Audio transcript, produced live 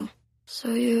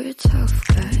So you're a tough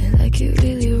guy, like you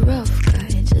really rough guy.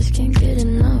 Just can't get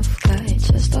enough guy,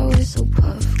 just always so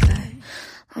puff guy.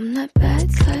 I'm that bad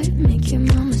type, make your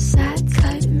mama sad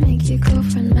type, make your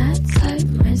girlfriend mad type,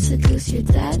 might seduce your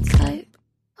dad type.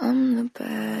 I'm the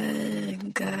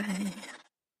bad guy.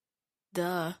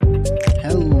 Duh.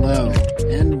 Hello,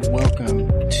 and welcome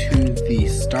to the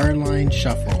Starline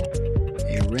Shuffle,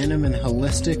 a random and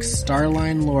holistic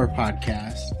Starline lore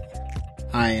podcast.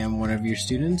 I am one of your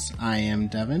students. I am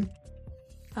Devin.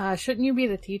 Shouldn't you be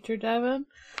the teacher, Devin?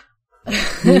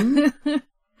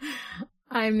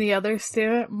 I'm the other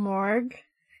student, Morg.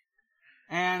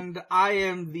 And I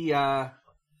am the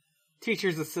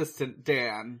teacher's assistant,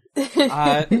 Dan.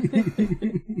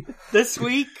 This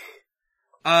week,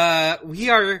 we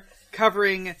are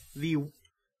covering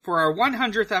for our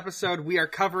 100th episode, we are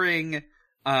covering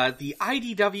the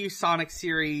IDW Sonic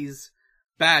series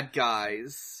Bad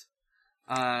Guys.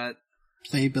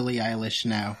 Play Billie Eilish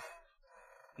now.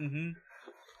 Mm-hmm.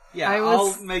 Yeah,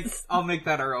 I'll make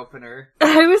that our opener.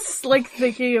 I was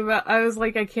thinking about, I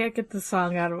can't get the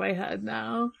song out of my head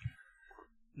now.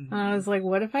 Mm-hmm. And I was like,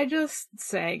 what if I just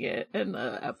sang it in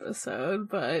the episode?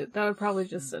 But that would probably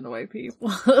just annoy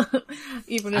people.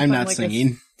 Even if I'm not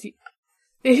singing.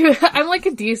 I'm like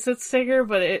a decent singer,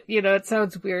 but it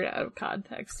sounds weird out of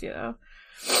context,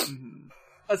 Mm-hmm.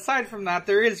 Aside from that,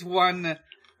 there is one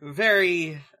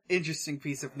very interesting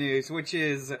piece of news, which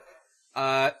is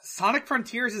Sonic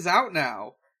Frontiers is out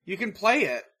now. You can play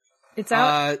it. It's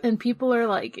out, and people are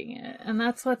liking it, and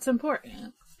that's what's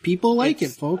important. People like it,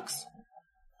 folks.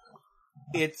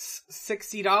 It's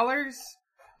 $60.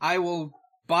 I will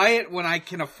buy it when I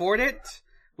can afford it,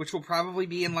 which will probably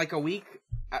be in like a week,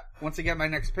 once I get my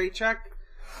next paycheck.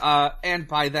 And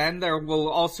by then, there will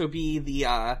also be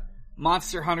the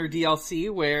Monster Hunter DLC,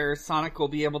 where Sonic will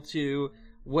be able to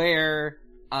wear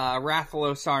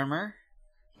Rathalos armor.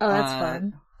 Oh, that's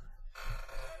fun.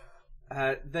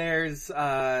 There's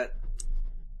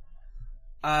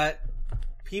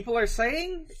people are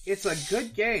saying it's a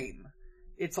good game.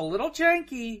 It's a little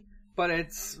janky, but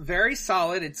it's very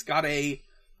solid. It's got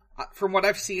from what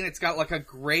I've seen, it's got like a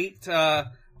great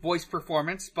voice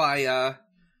performance by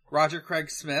Roger Craig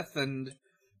Smith and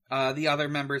the other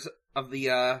members of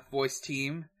the voice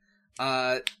team.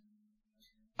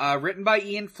 Written by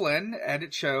Ian Flynn, and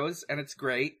it shows, and it's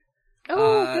great.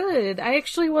 Oh, good. I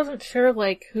actually wasn't sure,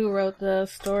 who wrote the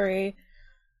story.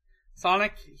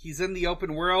 Sonic, he's in the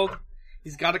open world.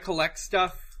 He's got to collect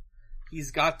stuff.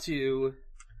 He's got to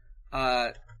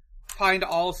find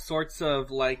all sorts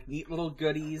of, neat little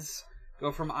goodies.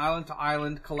 Go from island to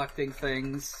island collecting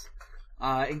things,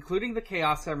 including the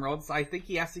Chaos Emeralds. I think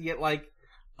he has to get,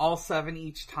 all 7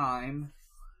 each time.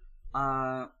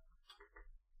 I'm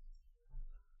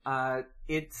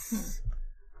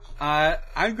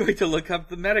going to look up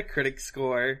the Metacritic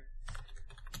score.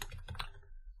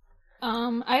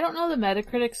 I don't know the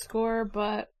Metacritic score,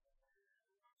 but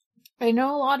I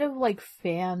know a lot of,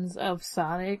 fans of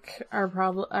Sonic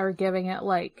are giving it,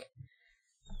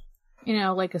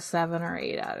 a 7 or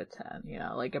 8 out of 10,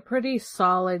 a pretty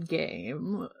solid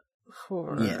game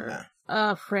for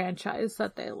a franchise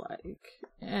that they like.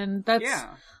 And that's,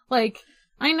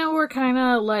 I know we're kind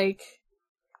of,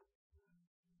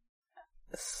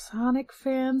 Sonic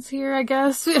fans here, I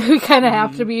guess. We kind of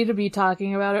have to be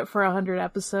talking about it for 100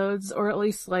 episodes, or at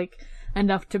least,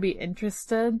 enough to be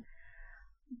interested.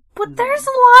 But there's a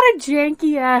lot of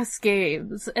janky-ass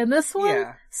games, and this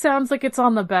one sounds like it's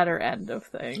on the better end of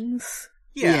things.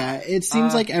 Yeah, it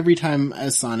seems like every time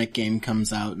a Sonic game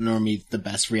comes out, normally the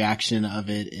best reaction of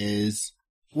it is,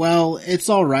 well, it's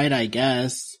alright, I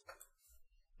guess.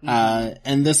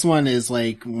 And this one is,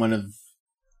 one of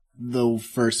the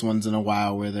first ones in a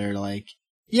while where they're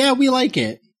yeah, we like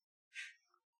it.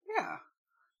 Yeah.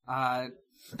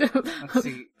 Let's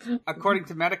see. According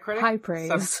to Metacritic, high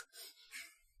praise.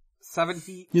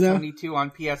 72 on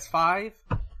PS5,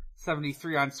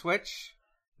 73 on Switch.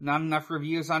 Not enough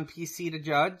reviews on PC to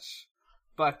judge,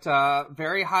 but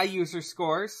very high user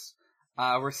scores.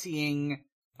 We're seeing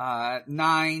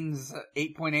 9s,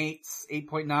 8.8s,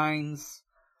 8.9s.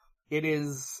 It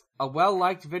is a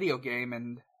well-liked video game,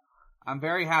 and I'm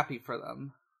very happy for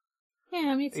them.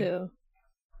 Yeah, me too.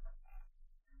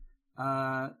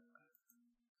 Other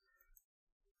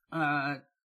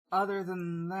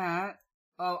than that,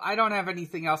 I don't have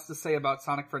anything else to say about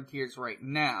Sonic Frontiers right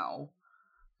now.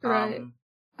 Right.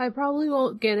 I probably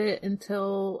won't get it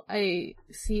until I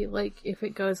see, if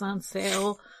it goes on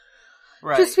sale.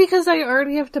 Right. Just because I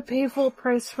already have to pay full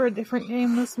price for a different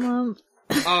game this month.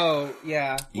 Oh,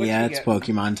 yeah. Yeah, it's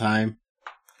Pokemon time.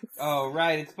 Oh,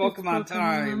 right, it's Pokemon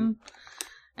time.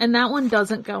 And that one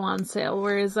doesn't go on sale,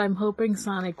 whereas I'm hoping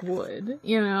Sonic would,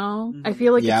 you know? I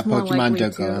feel like it's more Pokemon likely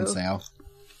don't to. go on sale.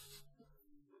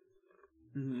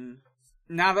 Mm-hmm.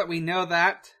 Now that we know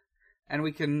that, and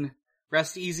we can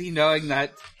rest easy knowing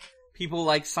that people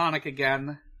like Sonic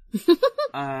again,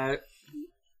 let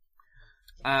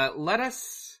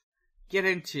us get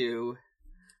into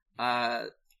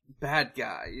bad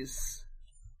guys.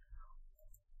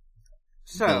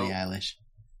 So, Billie Eilish.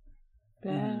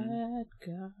 Bad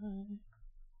guy.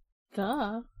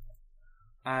 Duh.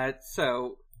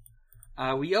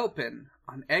 We open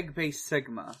on Egg-Base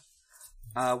Sigma.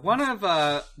 One of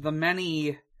the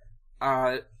many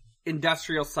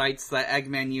industrial sites that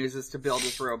Eggman uses to build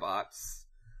his robots.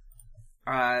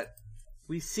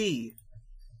 We see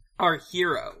our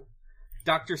hero,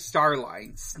 Dr.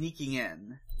 Starline, sneaking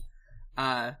in.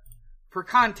 For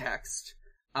context,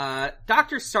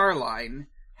 Dr. Starline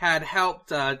had helped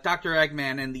Dr.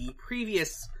 Eggman in the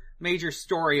previous major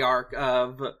story arc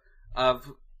of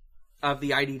the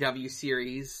IDW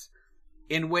series,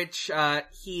 in which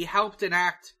he helped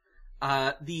enact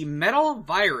the Metal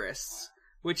Virus,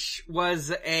 which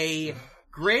was a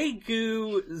gray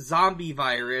goo zombie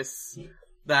virus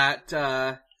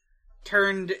that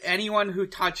turned anyone who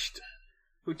touched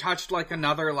like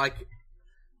another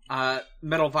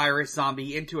Metal Virus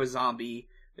zombie into a zombie.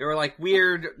 They were like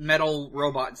weird metal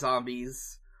robot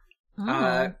zombies.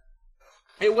 Oh.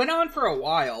 It went on for a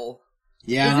while.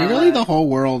 Yeah, really the whole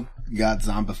world got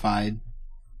zombified.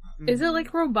 Is it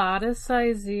like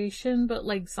roboticization, but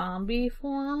like zombie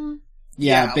form?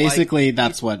 Yeah, basically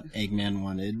that's what Eggman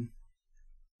wanted.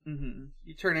 Mm-hmm.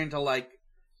 You turn into like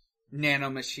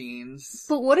nanomachines.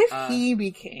 But what if he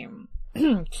became...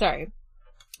 Sorry.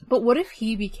 But what if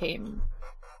he became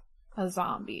a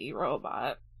zombie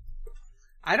robot?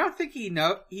 I don't think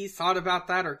he thought about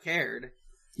that or cared.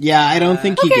 Yeah, I don't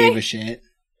think he gave a shit.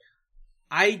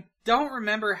 I don't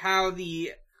remember how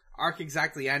the arc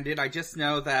exactly ended. I just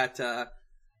know that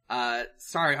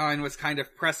Starline was kind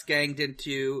of press ganged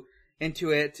into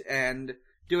it, and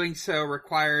doing so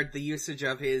required the usage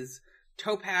of his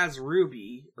Topaz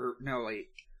Ruby,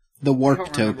 the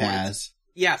Warp Topaz.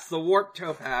 Yes, the Warp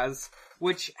Topaz,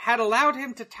 which had allowed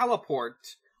him to teleport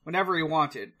whenever he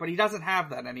wanted, but he doesn't have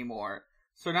that anymore.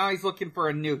 So now he's looking for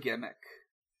a new gimmick.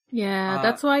 Yeah,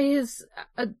 that's why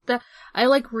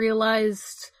I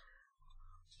realized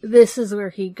this is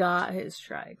where he got his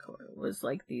tricorn, was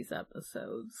like these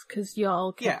episodes, cause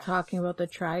y'all kept talking about the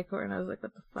tricorn, and I was like,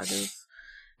 what the fuck is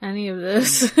any of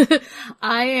this?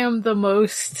 I am the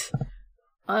most,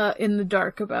 in the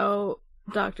dark about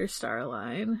Dr.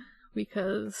 Starline,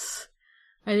 because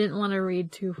I didn't want to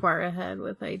read too far ahead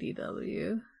with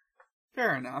IDW.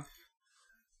 Fair enough.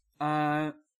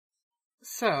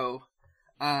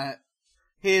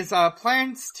 His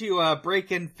plans to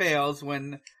break in fails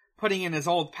when putting in his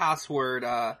old password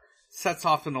sets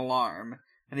off an alarm,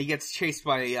 and he gets chased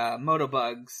by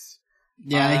motobugs.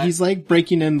 Yeah, he's like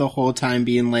breaking in the whole time,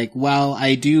 being like, we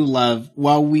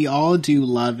all do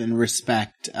love and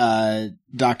respect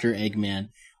Dr. Eggman,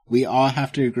 we all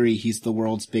have to agree he's the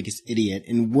world's biggest idiot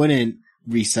and wouldn't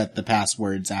reset the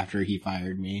passwords after he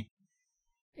fired me.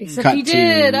 Except he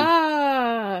did!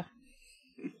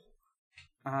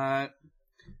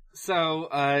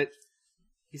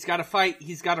 He's gotta fight,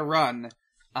 he's gotta run.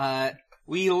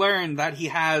 We learn that he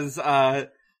has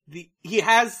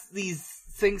these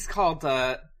things called,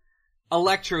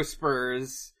 electro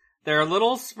spurs. They're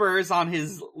little spurs on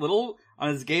his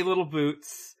gay little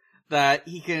boots that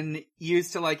he can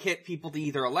use to like hit people to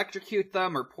either electrocute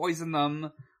them or poison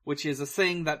them, which is a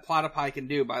thing that Platypi can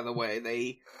do, by the way.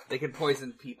 They can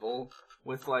poison people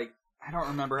with like, I don't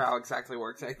remember how it exactly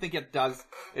works. I think it does.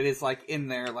 It is like in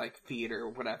their like feet or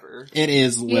whatever. It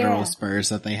is literal spurs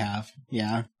that they have.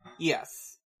 Yeah.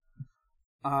 Yes.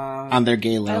 On their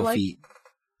gay little feet.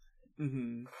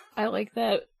 Mm-hmm. I like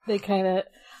that they kind of...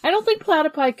 I don't think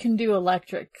Platypi can do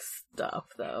electric stuff,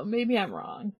 though. Maybe I'm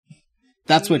wrong.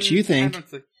 That's what you think.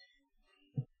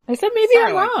 I said maybe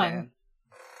I'm wrong.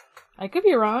 I could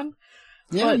be wrong.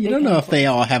 Yeah, you don't know if they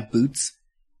all have boots.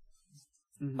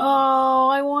 Mm-hmm. Oh,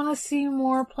 I want to see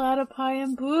more Platypi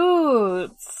in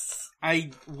boots. I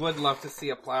would love to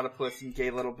see a platypus in gay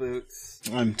little boots.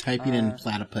 I'm typing in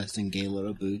platypus in gay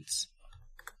little boots.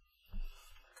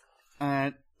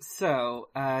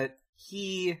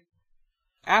 He,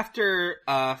 after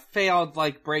a failed,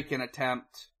 like, break-in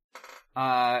attempt,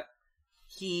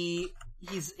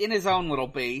 he's in his own little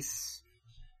base.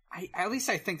 At least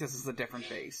I think this is a different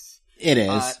base. It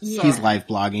is. He's live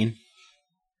blogging.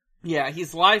 Yeah,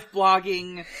 he's live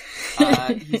blogging.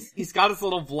 He's got his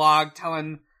little vlog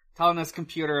telling his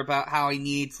computer about how he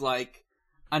needs, like,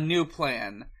 a new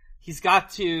plan. He's got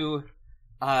to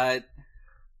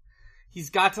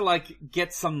like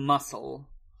get some muscle,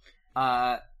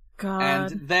 God.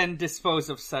 and then dispose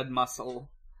of said muscle.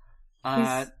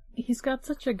 He's got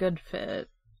such a good fit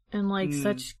and like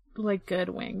such like good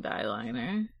winged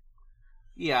eyeliner.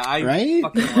 Yeah, I Right?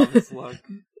 fucking love this look.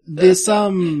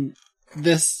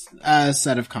 This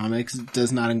set of comics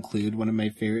does not include one of my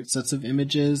favorite sets of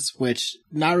images, which,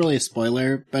 not really a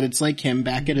spoiler, but it's like him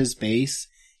back at his base,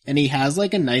 and he has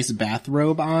like a nice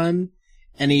bathrobe on,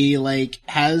 and he like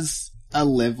has a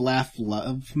Live, Laugh,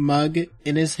 Love mug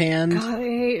in his hand,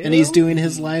 and he's doing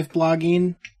his live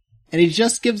blogging, and he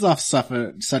just gives off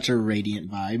such a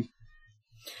radiant vibe.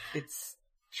 It's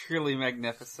truly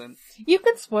magnificent. You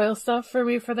can spoil stuff for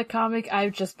me for the comic.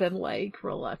 I've just been like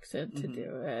reluctant to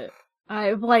do it.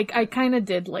 I kind of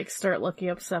did like start looking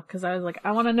up stuff because I was like,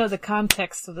 I want to know the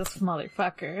context of this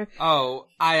motherfucker. Oh,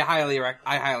 I highly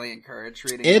encourage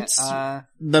reading it.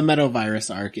 The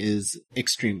Metavirus arc is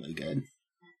extremely good.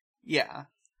 Yeah.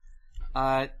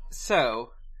 So,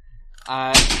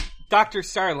 Dr.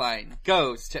 Starline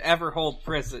goes to Everhold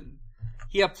Prison.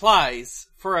 He applies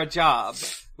for a job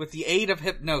with the aid of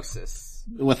hypnosis.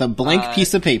 With a blank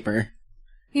piece of paper.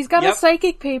 He's got a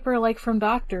psychic paper like from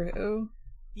Doctor Who.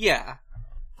 Yeah.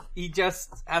 He just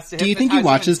has to. Do you think he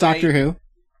watches Doctor Who?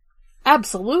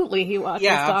 Absolutely, he watches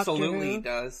Doctor Who. Yeah, absolutely he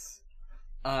does.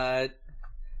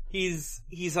 He's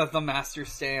a The Master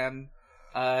stan.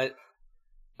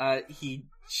 He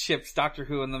ships Doctor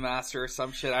Who and The Master or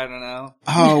some shit, I don't know.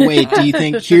 Oh, wait, do you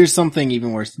think... Here's something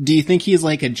even worse. Do you think he's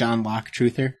like a John Locke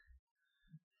truther?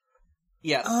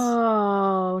 Yes.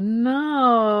 Oh,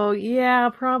 no. Yeah,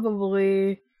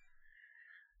 probably.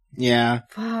 Yeah.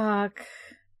 Fuck.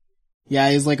 Yeah,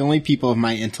 he's like, only people of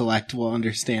my intellect will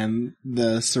understand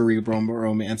the cerebral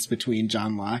romance between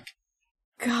John Locke.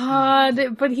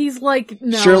 God, but he's like...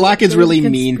 No, Sherlock is really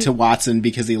mean to Watson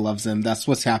because he loves him. That's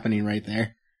what's happening right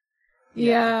there.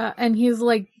 Yeah, and he's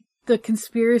like, the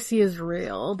conspiracy is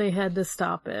real. They had to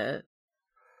stop it.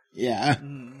 Yeah.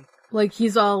 Like,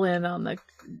 he's all in on the,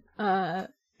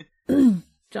 John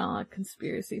Locke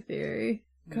conspiracy theory.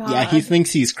 God. Yeah, he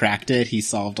thinks he's cracked it. He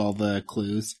solved all the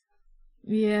clues.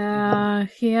 Yeah.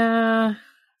 He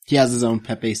has his own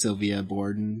Pepe Sylvia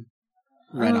board and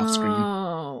right off screen.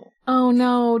 Oh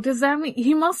no, does that mean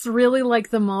he must really like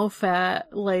the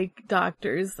Moffat, like,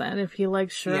 doctors then, if he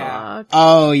likes Sherlock? Yeah.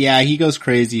 Oh yeah, he goes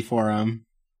crazy for him.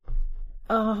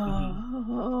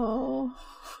 Oh.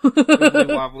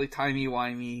 Wibbly wobbly, timey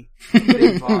wimey.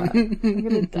 I'm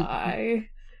gonna die.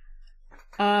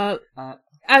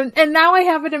 And now I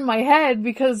have it in my head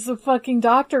because of fucking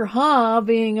Dr. Huh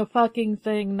being a fucking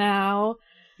thing now.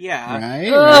 Yeah.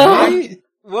 Right?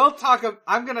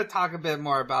 I'm gonna talk a bit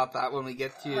more about that when we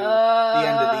get to the end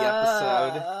of the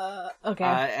episode.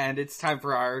 Okay. And it's time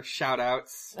for our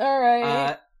shout-outs.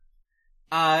 Alright.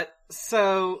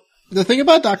 So... The thing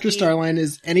about Dr. Starline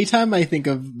is anytime I think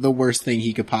of the worst thing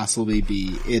he could possibly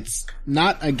be, it's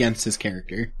not against his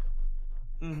character.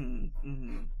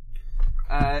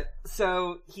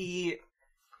 So he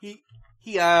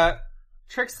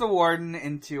tricks the warden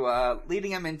into,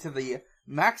 leading him into the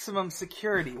maximum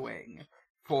security wing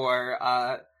for,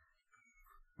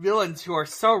 villains who are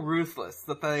so ruthless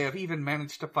that they have even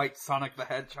managed to fight Sonic the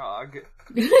Hedgehog.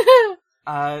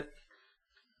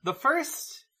 The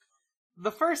first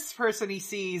person he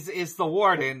sees is the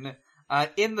warden,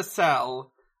 in the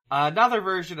cell, another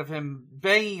version of him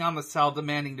banging on the cell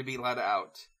demanding to be let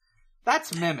out.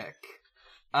 That's Mimic.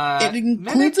 It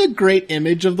includes a great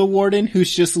image of the warden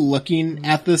who's just looking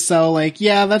at the cell like,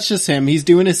 yeah, that's just him. He's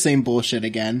doing his same bullshit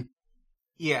again.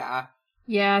 Yeah.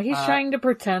 Yeah, he's trying to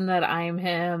pretend that I'm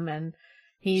him, and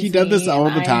he does this all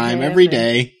the time, every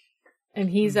day. And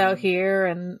he's out here,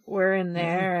 and we're in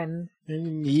there, and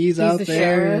he's out the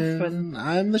there, sheriff, and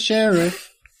I'm the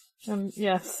sheriff.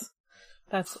 Yes,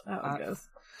 that's how it goes.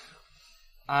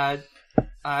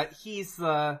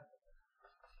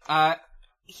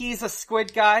 He's a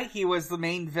squid guy. He was the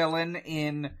main villain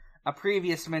in a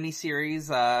previous miniseries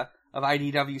of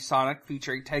IDW Sonic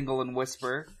featuring Tangle and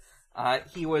Whisper.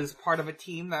 He was part of a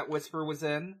team that Whisper was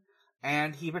in,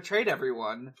 and he betrayed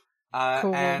everyone.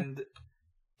 Cool. And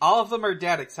all of them are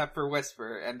dead except for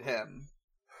Whisper and him.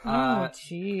 Oh,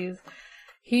 jeez.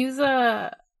 He's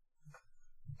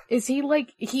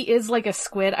he is like a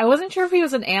squid? I wasn't sure if he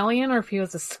was an alien or if he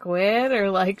was a squid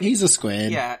or like... He's a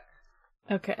squid. Yeah.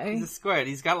 Okay. He's a squid.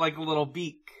 He's got like a little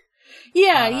beak.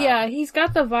 Yeah, he's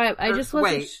got the vibe. I just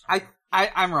wasn't... Wait,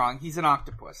 I'm wrong. He's an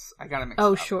octopus. I got him mixed up.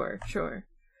 Oh, sure.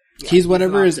 Yeah, he's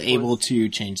whatever is able to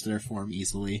change their form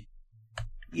easily.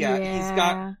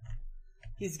 Yeah,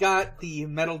 he's got the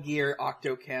Metal Gear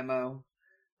Octo camo.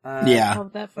 Yeah.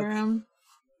 Love that for him.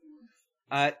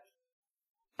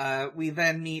 We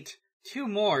then meet two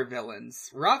more villains,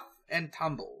 Rough and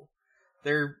Tumble.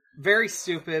 They're very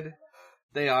stupid.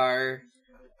 They are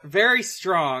very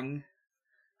strong.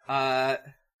 They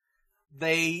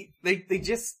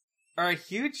just are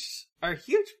huge,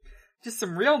 just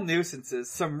some real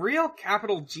nuisances, some real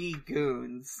capital G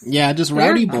goons. Yeah, just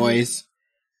rowdy boys.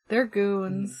 They're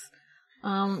goons.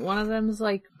 One of them's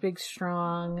like big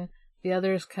strong. The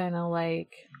other's kind of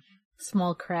like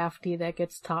small crafty that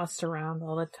gets tossed around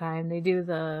all the time. They do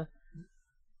the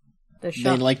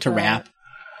They like to rap.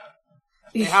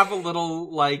 They have a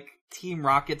little like Team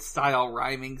Rocket style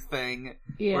rhyming thing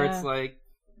where it's like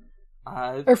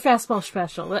or fastball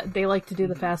special. They like to do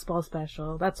the fastball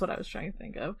special. That's what I was trying to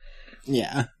think of.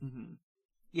 Yeah. Mm-hmm.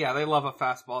 Yeah, they love a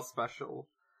fastball special.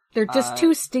 They're just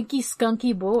two stinky,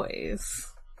 skunky boys.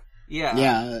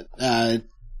 Yeah. Yeah.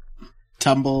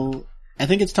 Tumble. I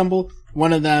think it's Tumble.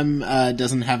 One of them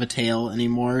doesn't have a tail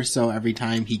anymore, so every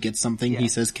time he gets something, he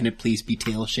says, "Can it please be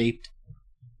tail-shaped?"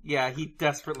 Yeah, he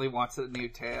desperately wants a new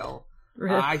tail.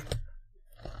 Really?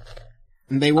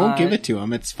 And they won't give it to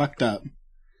him. It's fucked up.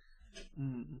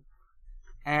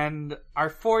 And our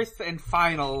fourth and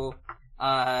final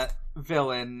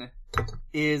villain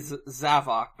is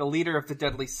Zavok, the leader of the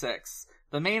Deadly Six.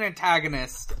 The main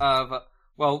antagonist of...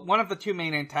 Well, one of the two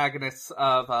main antagonists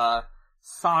of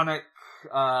Sonic...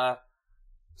 what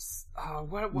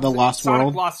was The it? Lost Sonic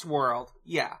World? Lost World.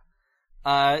 Yeah.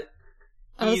 I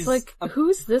was like,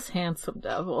 who's this handsome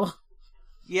devil?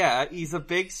 Yeah, he's a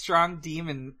big, strong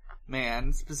demon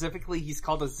man. Specifically, he's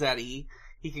called a Zeti.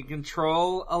 He can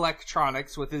control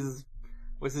electronics with his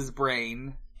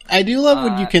brain. I do love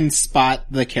when you can spot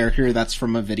the character that's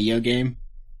from a video game.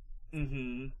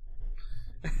 Mm-hmm.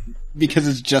 Because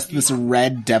it's just this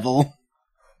red devil.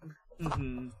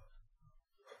 Mm-hmm.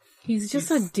 He's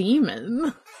just a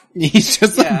demon. He's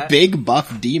just a big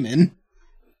buff demon.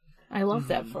 I love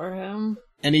that for him.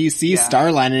 And he sees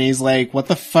Starline and he's like, "What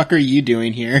the fuck are you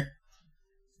doing here?"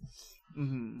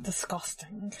 Mm-hmm.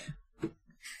 Disgusting.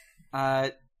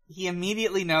 He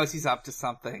immediately knows he's up to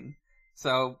something.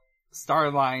 So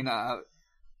Starline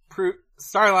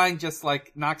just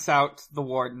like knocks out the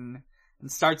warden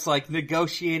and starts like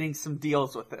negotiating some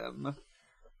deals with him.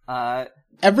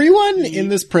 Everyone in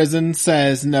this prison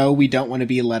says, "No, we don't want to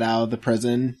be let out of the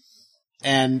prison."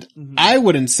 And I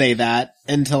wouldn't say that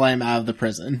until I'm out of the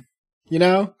prison. You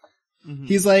know? Mm-hmm.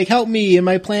 He's like, "Help me in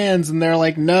my plans," and they're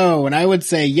like, "No," and I would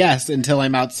say yes until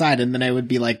I'm outside, and then I would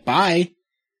be like, "Bye."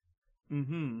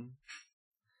 Mm-hmm.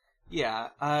 Yeah,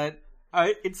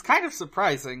 it's kind of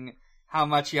surprising how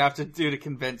much you have to do to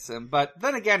convince him, but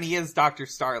then again, he is Dr.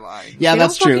 Starline. Yeah,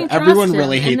 that's true. Everyone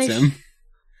really hates him.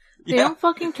 They don't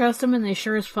fucking trust him, and they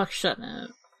sure as fuck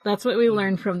shouldn't. That's what we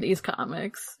learned from these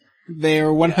comics. They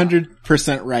are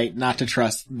 100% right not to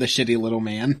trust the shitty little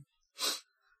man.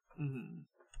 Mm-hmm.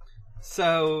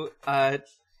 So,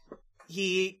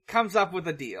 he comes up with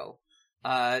a deal.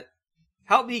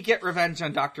 Help me get revenge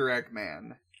on Dr.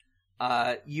 Eggman.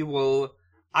 I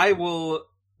will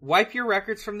wipe your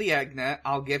records from the Eggnet,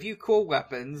 I'll give you cool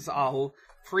weapons, I'll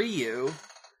free you,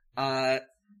 and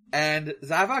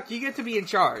Zavok, you get to be in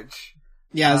charge.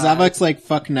 Yeah, Zavok's like,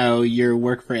 "Fuck no, you're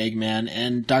work for Eggman,"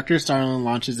 and Dr. Starline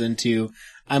launches into,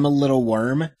 "I'm a little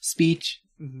worm" speech.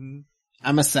 Mm-hmm.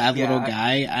 "I'm a sad little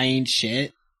guy, I ain't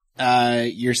shit.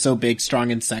 You're so big,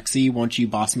 strong, and sexy, won't you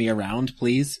boss me around,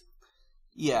 please?"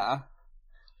 Yeah.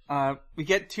 We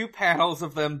get two panels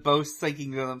of them both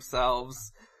thinking to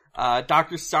themselves.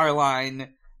 Dr. Starline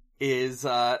is,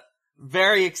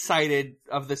 very excited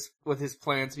with his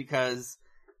plans because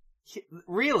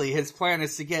really his plan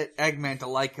is to get Eggman to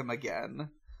like him again.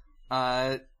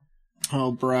 Oh,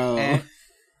 bro.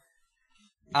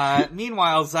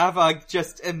 Meanwhile, Zavok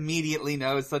just immediately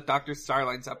knows that Dr.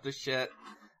 Starline's up to shit.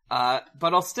 But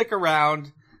I'll stick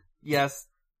around, yes,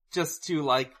 just to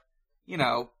like, you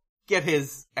know, get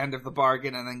his end of the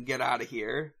bargain and then get out of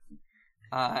here.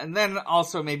 And then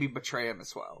also maybe betray him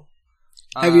as well.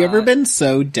 Have you ever been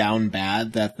so down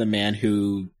bad that the man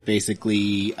who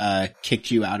basically kicked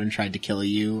you out and tried to kill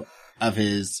you of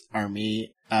his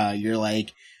army, you're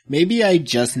like, maybe I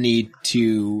just need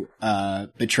to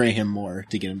betray him more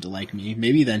to get him to like me.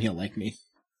 Maybe then he'll like me.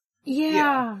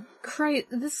 Yeah. Christ,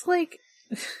 this like...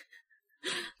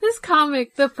 This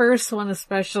comic, the first one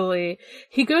especially,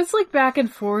 he goes like back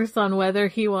and forth on whether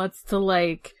he wants to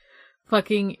like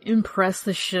fucking impress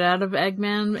the shit out of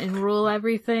Eggman and rule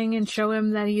everything and show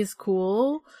him that he's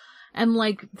cool, and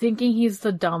like thinking he's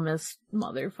the dumbest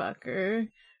motherfucker.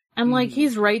 And, like,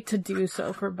 he's right to do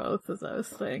so for both of those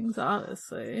things,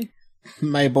 honestly.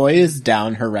 My boy is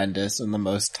down horrendous in the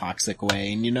most toxic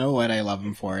way, and you know what? I love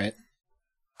him for it.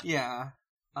 Yeah.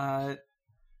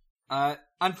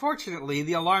 Unfortunately,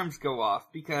 the alarms go off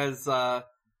because, the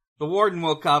warden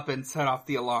woke up and set off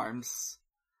the alarms.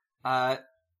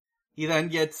 He then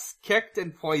gets kicked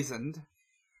and poisoned,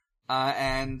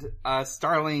 and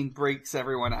Starline breaks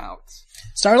everyone out.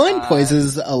 Starline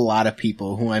poisons a lot of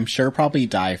people who I'm sure probably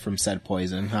die from said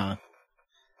poison, huh?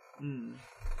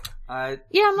 Yeah,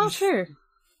 I'm not sure.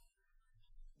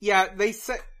 Yeah, they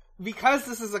say, because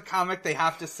this is a comic, they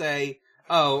have to say,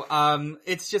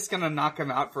 it's just gonna knock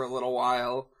him out for a little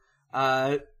while.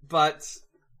 But,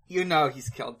 you know he's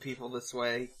killed people this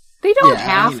way. They don't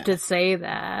have to say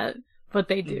that, but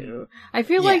they do. I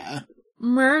feel like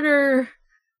murder...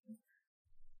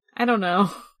 I don't know.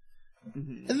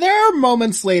 There are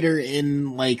moments later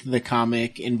in, like, the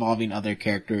comic involving other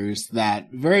characters that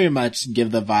very much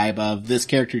give the vibe of this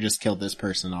character just killed this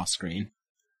person off screen.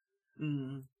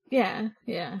 Yeah.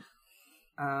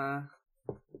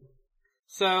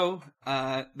 So,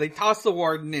 they toss the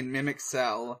warden in Mimic's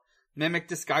cell. Mimic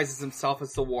disguises himself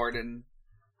as the warden.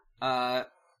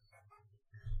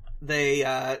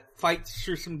 They, fight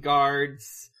through some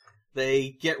guards.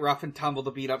 They get rough and tumble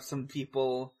to beat up some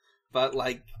people. But,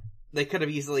 like, they could have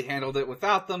easily handled it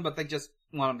without them, but they just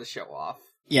want them to show off.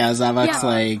 Yeah, Zavok's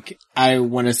like, I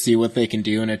want to see what they can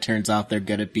do, and it turns out they're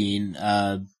good at being,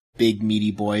 big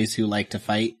meaty boys who like to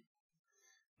fight.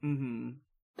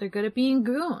 They're good at being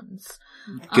goons.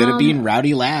 Good at being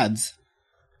rowdy lads.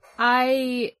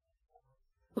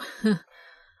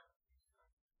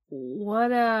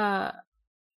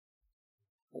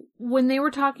 When they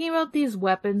were talking about these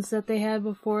weapons that they had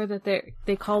before, that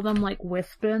they call them like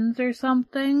wispins or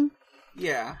something.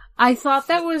 Yeah. I thought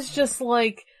that was just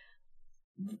like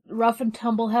Rough and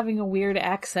Tumble having a weird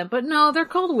accent, but no, they're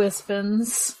called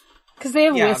wispins. Because they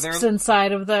have wisps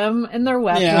inside of them, and they're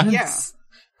weapons.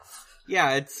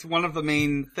 Yeah, it's one of the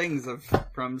main things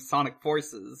from Sonic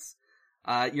Forces.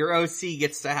 Your OC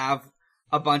gets to have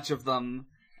a bunch of them,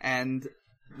 and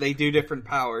they do different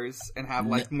powers and have,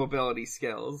 like, mobility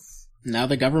skills. Now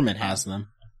the government has them.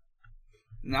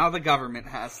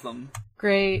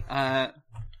 Great.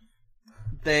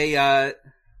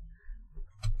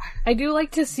 I do like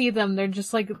to see them. They're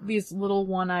just like these little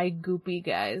one-eyed goopy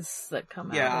guys that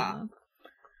come out of them.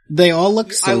 They all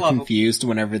look so confused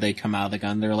whenever they come out of the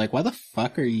gun. They're like, why the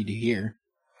fuck are you here?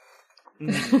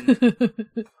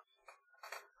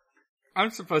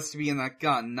 I'm supposed to be in that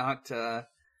gun, not out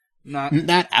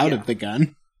of the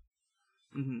gun.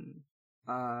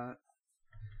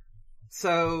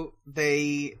 So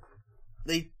they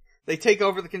take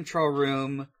over the control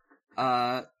room.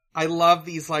 I love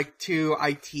these, like, two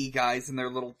IT guys in their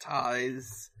little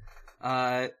ties.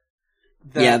 They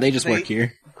just work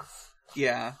here.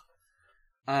 Yeah.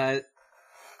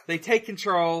 They take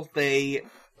control, they,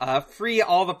 free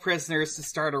all the prisoners to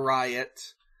start a riot,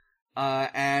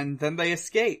 and then they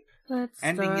escape.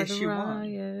 Ending issue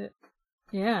 1.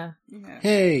 Yeah.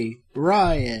 Hey,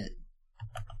 riot!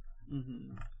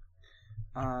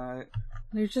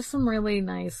 There's just some really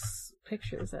nice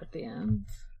pictures at the end.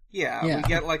 Yeah, we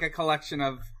get, like, a collection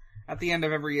of, at the end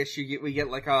of every issue, we get,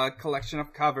 like, a collection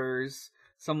of covers,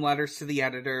 some letters to the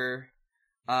editor,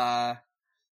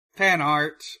 fan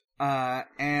art,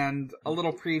 and a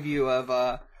little preview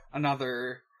of,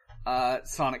 another,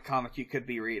 Sonic comic you could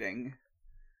be reading.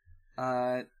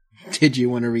 Did you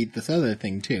want to read this other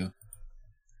thing, too?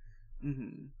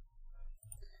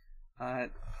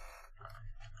 Bad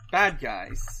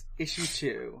Guys, issue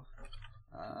 2.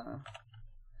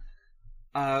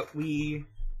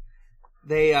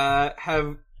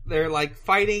 They're like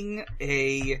fighting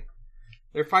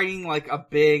like a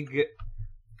big,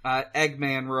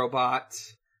 Eggman robot.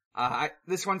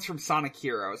 This one's from Sonic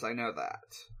Heroes, I know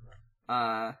that.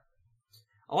 A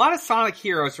lot of Sonic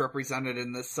Heroes represented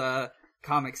in this,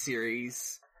 comic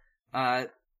series. They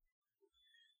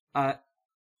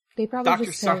probably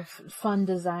just have fun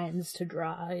designs to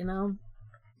draw, you know?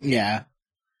 Yeah.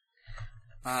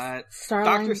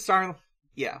 Starline.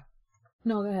 Yeah.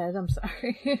 No, go ahead, I'm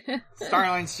sorry.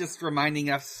 Starline's just reminding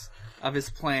us of his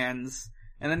plans,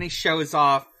 and then he shows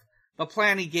off the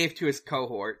plan he gave to his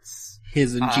cohorts.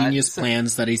 His ingenious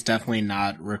plans that he's definitely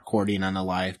not recording on a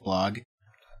live blog.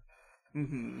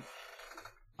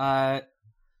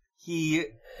 He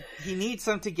needs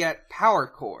them to get power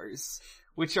cores,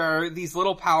 which are these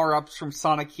little power-ups from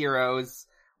Sonic Heroes,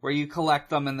 where you collect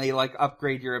them and they, like,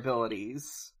 upgrade your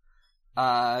abilities.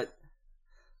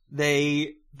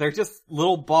 They're just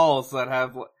little balls that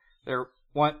have, they're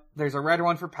there's a red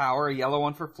one for power, a yellow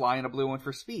one for fly, and a blue one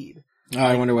for speed. Oh,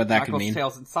 I wonder what that could Knuckles, mean.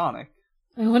 Tails, and Sonic.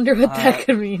 I wonder what that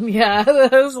could mean. Yeah,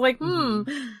 I was like,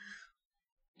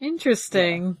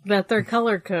 interesting that they're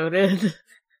color coded.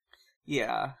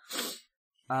 Yeah.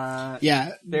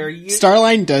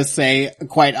 Starline does say,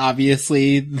 quite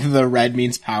obviously, the red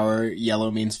means power, yellow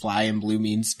means fly, and blue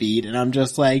means speed, and I'm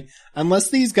just like, unless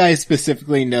these guys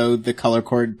specifically know the color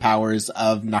code powers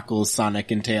of Knuckles,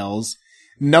 Sonic, and Tails,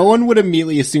 no one would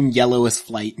immediately assume yellow is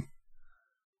flight.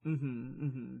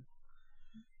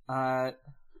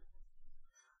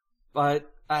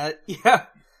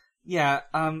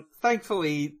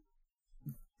 Thankfully,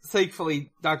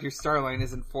 Dr. Starline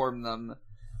has informed them.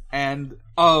 And,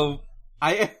 I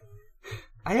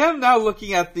am now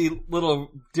looking at the little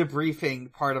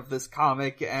debriefing part of this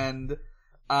comic, and,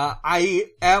 I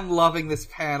am loving this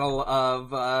panel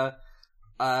of,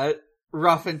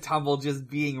 Rough and Tumble just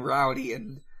being rowdy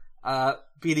and,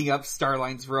 beating up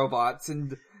Starline's robots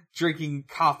and drinking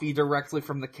coffee directly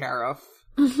from the carafe.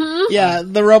 Yeah,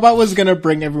 the robot was gonna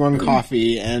bring everyone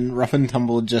coffee, and Rough and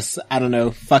Tumble just, I don't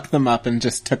know, fucked them up and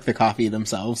just took the coffee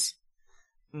themselves.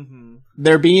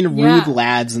 They're being rude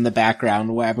lads in the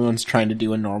background where everyone's trying to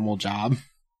do a normal job.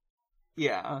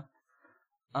 Yeah.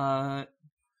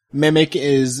 Mimic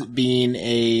is being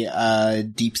a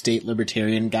deep state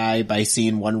libertarian guy by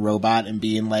seeing one robot and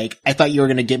being like, I thought you were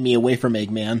gonna get me away from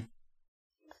Eggman.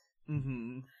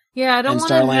 Yeah, I don't And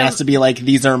want Starline has to be like,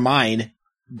 these are mine,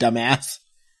 dumbass.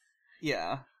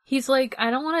 Yeah. He's like,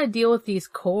 I don't want to deal with these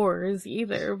cores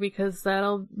either, because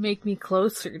that'll make me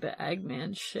closer to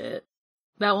Eggman shit.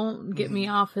 That won't get me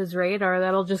off his radar,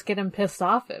 that'll just get him pissed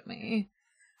off at me.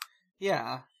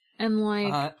 Yeah. And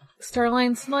like,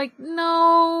 Starline's like,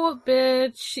 no,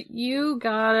 bitch, you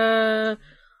gotta,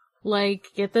 like,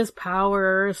 get this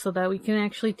power so that we can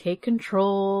actually take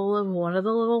control of one of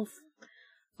the little,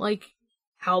 like,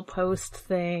 outpost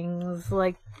things.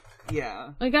 Like,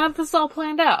 yeah. I got this all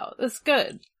planned out. It's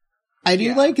good. I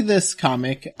do like this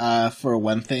comic, for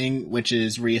one thing, which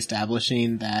is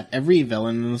reestablishing that every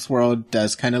villain in this world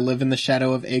does kind of live in the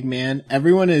shadow of Eggman.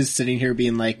 Everyone is sitting here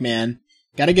being like, man,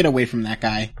 gotta get away from that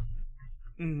guy.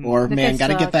 Or, man,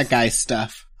 gotta get that guy's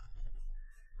stuff.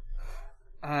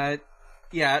 The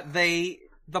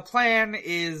plan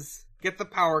is get the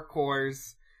power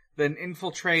cores, then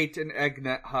infiltrate an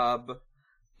Eggnet hub,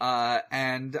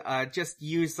 and just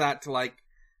use that to, like,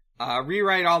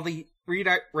 rewrite all the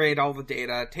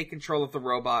data, take control of the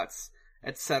robots,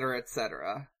 etc.,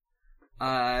 etc.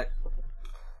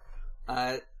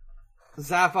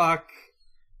 Zavok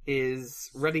is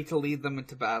ready to lead them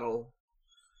into battle.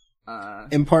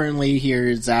 Importantly here,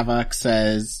 Zavok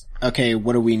says, okay,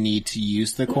 what do we need to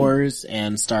use the cores?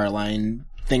 And Starline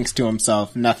thinks to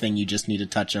himself, nothing, you just need to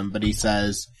touch them. But he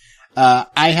says,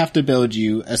 I have to build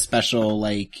you a special,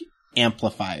 like,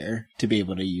 amplifier to be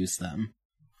able to use them.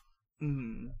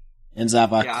 And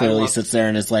Zavok clearly sits there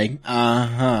and is like,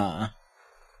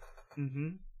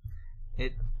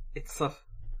 It's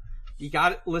you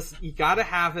gotta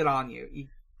have it on you.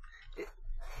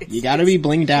 You gotta be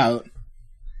blinged out.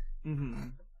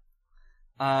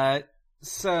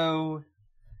 So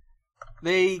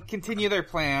they continue their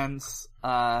plans.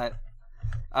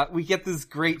 We get this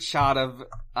great shot of,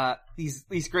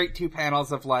 these great two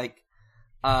panels of, like,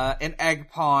 an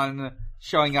egg pawn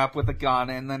showing up with a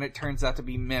gun, and then it turns out to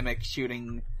be Mimic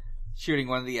shooting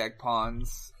one of the egg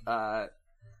pawns.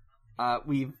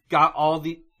 We've got all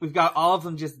of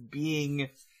them just being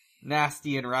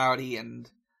nasty and rowdy, and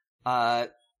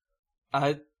Rough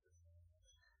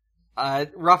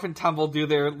and Tumble do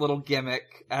their little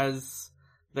gimmick as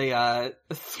they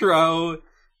throw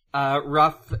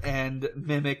Rough and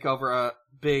Mimic over a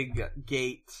big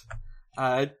gate.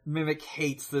 Mimic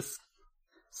hates this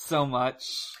so much.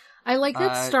 I like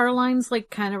that Starline's,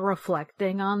 like, kind of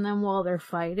reflecting on them while they're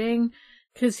fighting,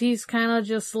 cause he's kind of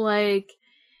just like,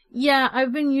 yeah,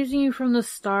 I've been using you from the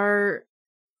start,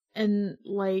 and,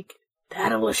 like,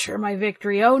 that'll assure my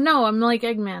victory. Oh no, I'm like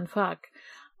Eggman, fuck.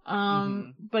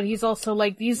 But he's also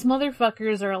like, these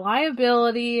motherfuckers are a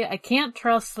liability, I can't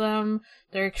trust them,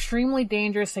 they're extremely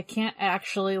dangerous, I can't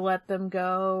actually let them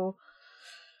go,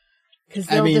 cause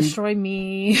they'll destroy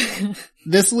me.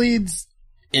 This leads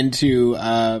into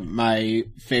my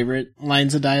favorite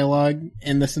lines of dialogue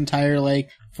in this entire, like,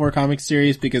 4 comic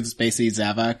series, because it's basically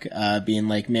Zavok being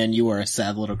like, man, you are a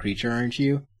sad little creature, aren't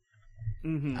you?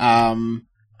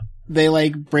 They,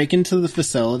 like, break into the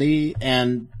facility,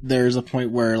 and there's a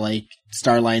point where, like,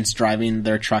 Starline's driving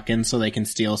their truck in so they can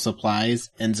steal supplies,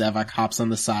 and Zavok hops on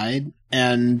the side,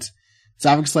 and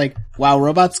Zavok's like, wow,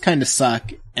 robots kinda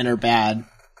suck and are bad,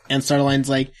 And Starline's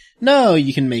like, no,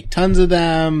 you can make tons of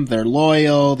them. They're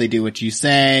loyal. They do what you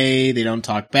say. They don't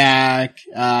talk back.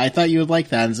 I thought you would like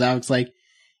that. And Zavok's like,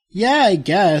 yeah, I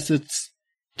guess. It's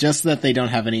just that they don't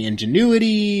have any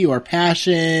ingenuity or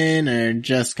passion or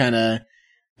just kind of,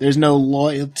 there's no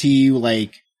loyalty,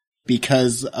 like,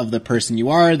 because of the person you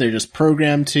are. They're just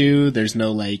programmed to. There's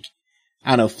no, like,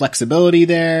 I don't know, flexibility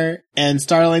there. And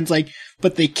Starline's like,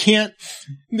 but they can't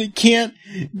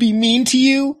be mean to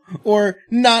you or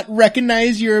not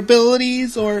recognize your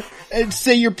abilities or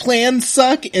say your plans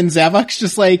suck. And Zavok's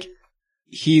just like,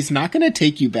 he's not gonna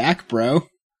take you back, bro.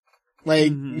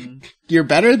 Like, you're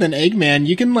better than Eggman.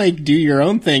 You can, like, do your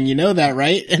own thing. You know that,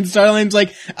 right? And Starline's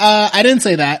like, I didn't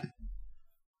say that.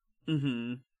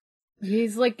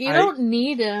 He's like, you don't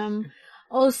need him.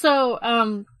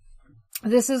 Also,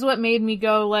 this is what made me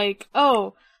go like,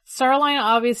 oh, Starline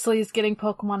obviously is getting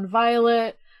Pokemon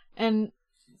Violet, and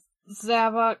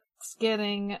Zavok's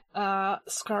getting,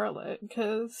 Scarlet,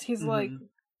 cause he's like,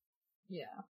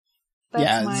 yeah.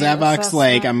 Zavok's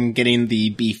like, I'm getting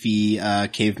the beefy,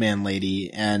 caveman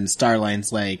lady, and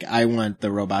Starline's like, I want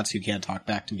the robots who can't talk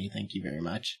back to me, thank you very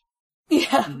much.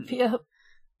 Yeah, yeah.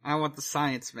 I want the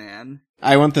science man.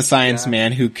 I want the science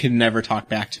man who can never talk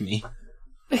back to me.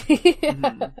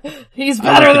 He's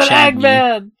better than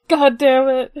Eggman! God damn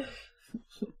it!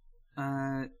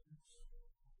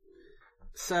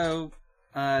 So,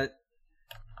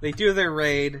 they do their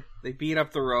raid, they beat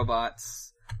up the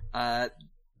robots. The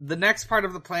next part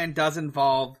of the plan does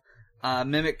involve,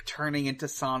 Mimic turning into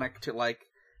Sonic to, like,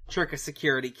 trick a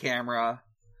security camera.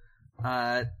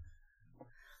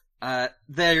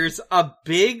 There's a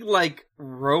big, like,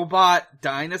 robot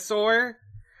dinosaur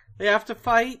they have to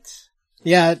fight.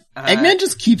 Yeah, Eggman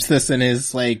just keeps this in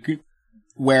his, like,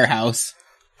 warehouse.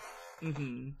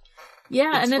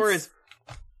 Yeah,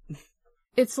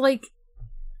 it's like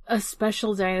a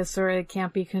special dinosaur that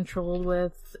can't be controlled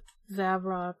with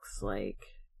Zavok's, like,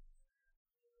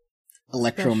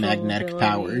 electromagnetic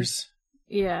powers.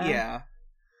 Yeah. Yeah.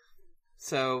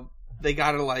 So, they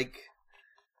gotta, like...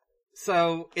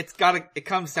 So, it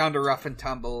comes down to rough and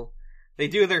tumble. They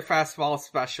do their fastball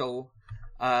special.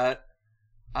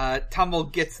 Tumble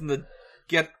gets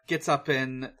up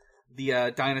in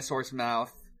the, dinosaur's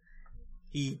mouth.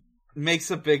 He makes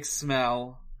a big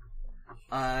smell.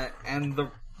 And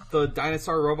the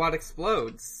dinosaur robot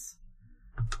explodes.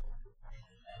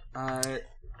 And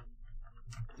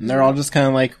they're all just kind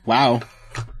of like, wow.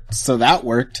 So that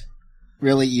worked.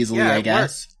 Really easily, I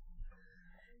guess.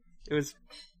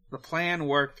 The plan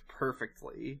worked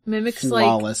perfectly. Mimic's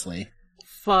flawlessly. Like,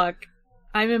 fuck.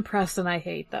 I'm impressed and I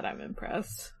hate that I'm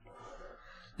impressed.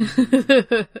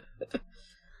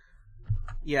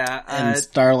 Yeah. And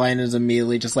Starline is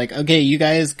immediately just like, okay, you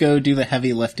guys go do the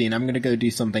heavy lifting. I'm gonna go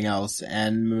do something else.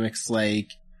 And Mimic's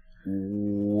like,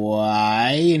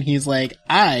 why? And he's like,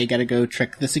 I gotta go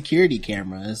trick the security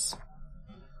cameras.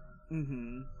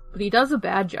 But he does a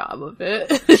bad job of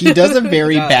it. He does a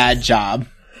very bad job.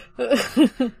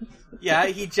 Yeah,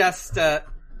 he just,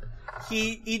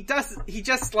 he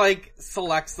just, like,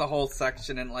 selects the whole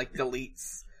section and, like,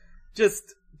 deletes. Just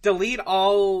delete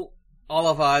all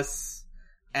of us,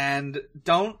 and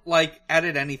don't, like,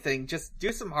 edit anything. Just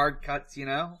do some hard cuts, you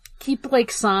know? Keep, like,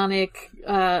 Sonic,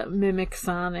 Mimic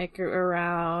Sonic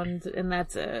around, and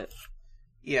that's it.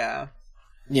 Yeah.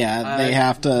 Yeah, they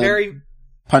have to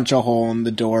punch a hole in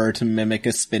the door to mimic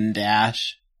a spin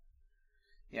dash.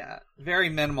 Yeah, very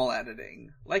minimal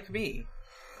editing. Like me.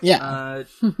 Yeah.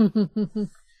 And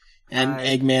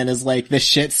Eggman is like, this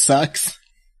shit sucks.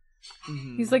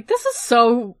 He's like, this is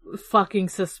so fucking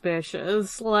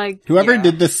suspicious. Like, whoever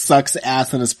did this sucks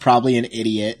ass and is probably an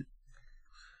idiot.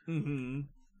 Yeah.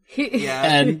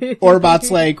 And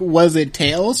Orbot's like, was it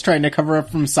Tails trying to cover up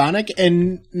from Sonic?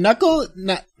 And not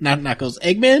Knuckles,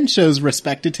 Eggman shows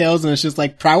respect to Tails and it's just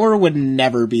like, Prower would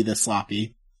never be this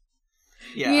sloppy.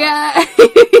 Yeah.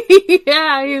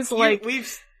 Yeah, he's like,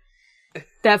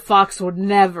 that fox would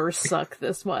never suck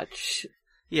this much.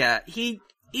 Yeah,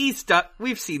 he's done,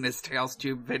 we've seen his Tails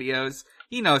Tube videos.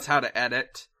 He knows how to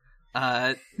edit.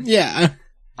 Yeah.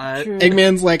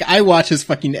 Eggman's like, I watch his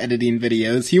fucking editing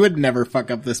videos. He would never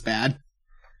fuck up this bad.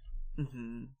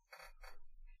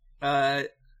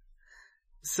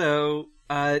 So,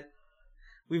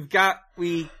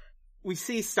 we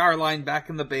see Starline back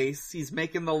in the base. He's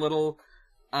making the little,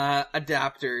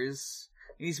 adapters.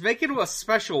 He's making a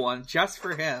special one just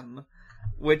for him,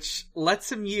 which lets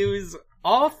him use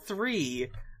all three,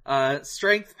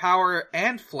 strength, power,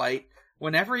 and flight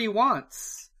whenever he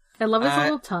wants. I love his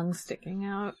little tongue sticking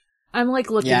out. I'm like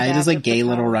looking Yeah, he does a back gay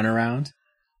little runaround.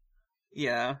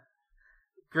 Yeah.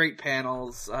 Great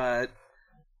panels.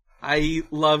 I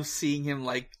love seeing him,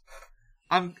 like,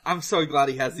 I'm so glad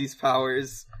he has these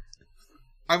powers.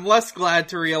 I'm less glad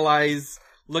to realize,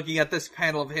 looking at this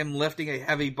panel of him lifting a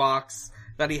heavy box,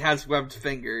 that he has webbed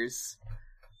fingers.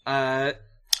 Oh,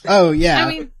 yeah. I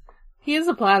mean, he is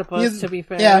a platypus, to be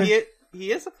fair. Yeah.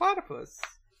 He is a platypus.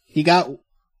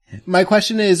 My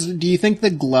question is, do you think the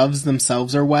gloves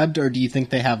themselves are webbed, or do you think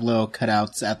they have little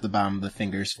cutouts at the bottom of the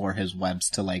fingers for his webs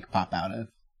to, like, pop out of?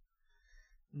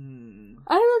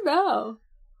 I don't know.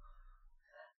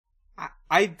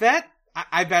 I bet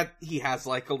he has,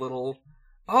 like, a little...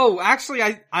 Oh, actually,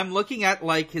 I'm looking at,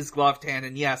 like, his gloved hand,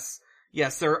 and yes,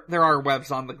 there are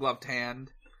webs on the gloved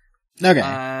hand.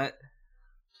 Okay.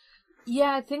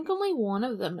 Yeah, I think only one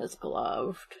of them is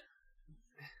gloved.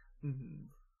 Mm-hmm.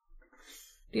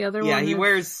 The other one. Yeah, he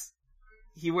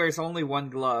wears only one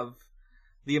glove,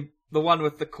 the one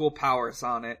with the cool powers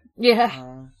on it.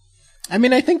 Yeah. I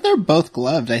mean, I think they're both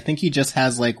gloved. I think he just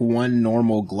has, like, one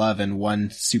normal glove and one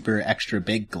super extra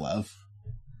big glove.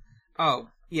 Oh,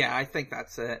 yeah, I think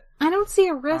that's it. I don't see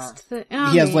a wrist thing.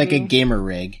 He has, like, a gamer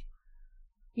rig.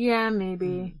 Yeah,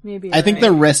 maybe. I think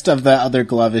the wrist of the other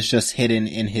glove is just hidden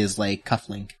in his, like,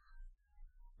 cufflink.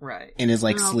 Right. In his,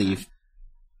 like, sleeve.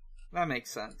 That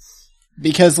makes sense.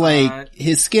 Because, like,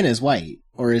 his skin is white.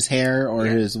 Or his hair, or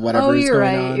his whatever is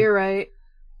going on. You're right.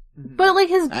 Mm-hmm. But, like,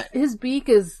 his beak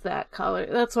is that color.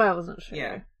 That's why I wasn't sure.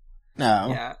 Yeah. No.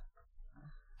 Yeah.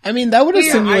 I mean, that would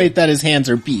insinuate that his hands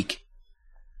are beak.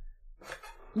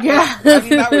 Yeah. I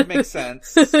mean, that would make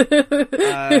sense. I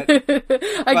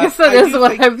guess that is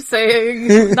what I'm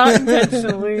saying. Not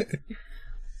intentionally.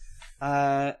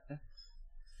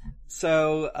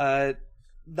 So,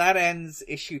 that ends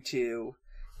issue 2.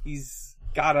 He's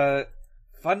got a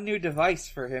fun new device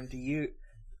for him to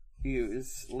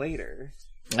use later.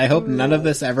 I hope none of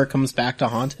this ever comes back to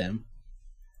haunt him.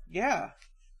 Yeah.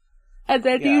 And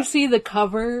then you see the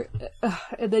cover,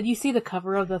 and then you see the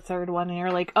cover of the third one, and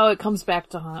you're like, oh, it comes back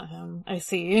to haunt him. I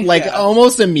see. Like,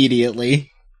 almost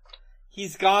immediately.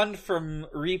 He's gone from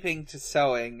reaping to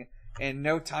sowing in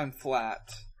no time flat.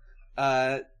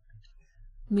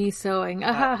 Me sewing.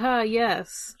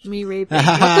 Yes. Me raping.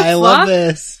 I love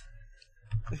this.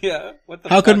 Yeah. What the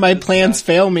How could my plans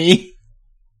fail me?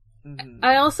 Mm-hmm.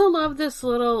 I also love this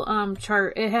little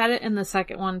chart. It had it in the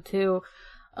second one too,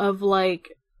 of like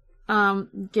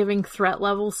giving threat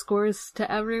level scores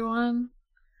to everyone.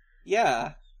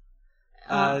 Yeah.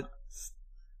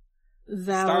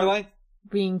 Starline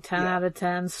being 10 out of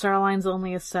 10. Starline's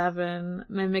only a 7.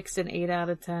 Mimic's an 8 out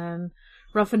of 10.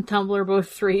 Rough and Tumbler both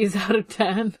 3s out of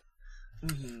 10.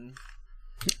 Mm-hmm.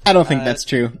 I don't think that's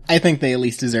true. I think they at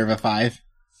least deserve a 5.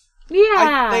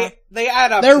 Yeah. They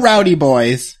add up. They're rowdy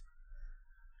boys.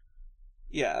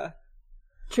 Yeah.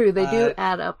 True, they do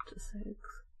add up to 6.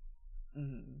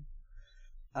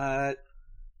 Mm-hmm.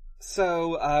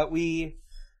 So we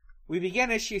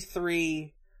begin issue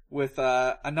 3 with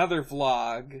another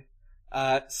vlog.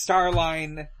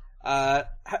 Starline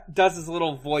does his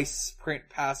little voice print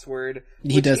password.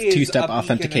 He does two-step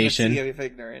authentication. A beacon in a sea of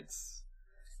ignorance.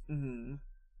 Mm-hmm.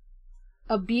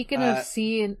 A beacon of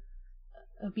sea and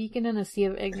a beacon in a sea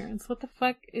of ignorance. What the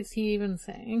fuck is he even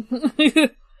saying?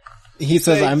 He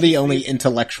says, I'm the only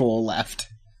intellectual left.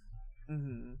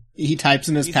 Mm-hmm. He types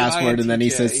in his password and then he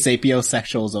says,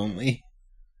 sapiosexuals only.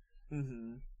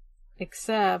 Mm-hmm.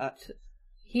 Except,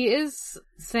 he is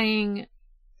saying,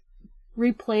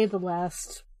 replay the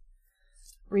last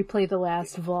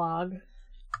vlog.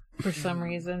 For some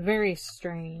reason. Very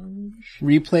strange.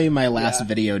 Replay my last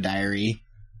video diary.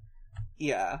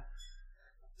 Yeah.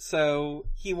 So,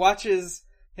 he watches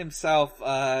himself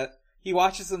on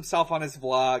his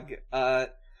vlog.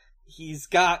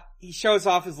 He shows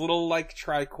off his little, like,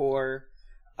 tricore,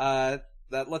 that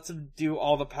lets him do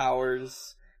all the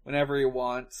powers whenever he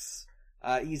wants.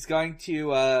 He's going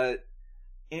to,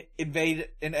 invade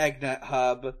an Eggnet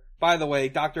hub. By the way,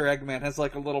 Dr. Eggman has,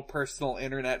 like, a little personal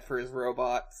internet for his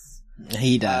robots.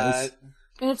 He does.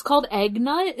 And it's called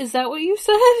Eggnut? Is that what you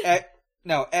said?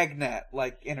 No, Eggnet,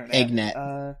 like, internet.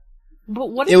 Eggnet. But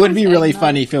what it would be really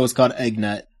funny if it was called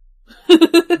Eggnut.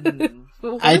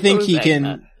 I think he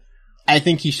can... I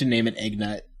think he should name it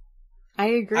Eggnut. I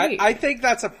agree. I think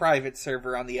that's a private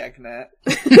server on the Eggnet.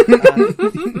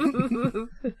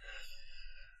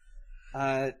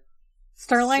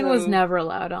 Starline was never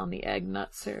allowed on the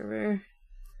Eggnut server.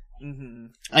 Mm-hmm.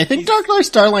 I think Darklar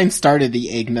Starline started the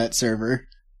Eggnut server.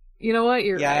 You know what?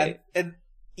 You're right. And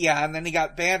then he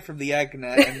got banned from the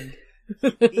Eggnet, and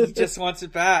he just wants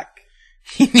it back.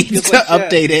 He needs to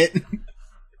update it.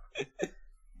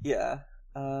 Yeah.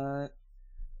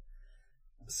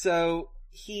 So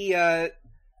he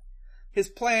his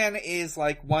plan is,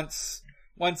 like, once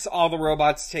all the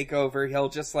robots take over, he'll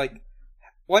just, like,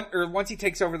 once he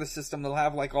takes over the system, they'll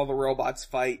have, like, all the robots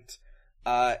fight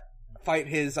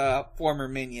his, former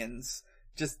minions.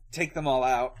 Just take them all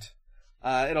out.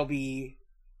 It'll be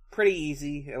pretty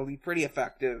easy. It'll be pretty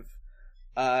effective.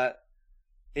 The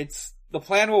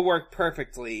plan will work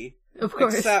perfectly. Of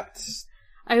course. Except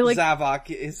Zavok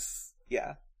is,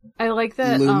 yeah. I like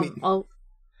that,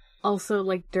 also,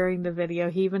 like, during the video,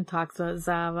 he even talks about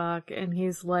Zavok, and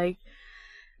he's like,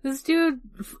 this dude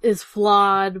is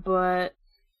flawed, but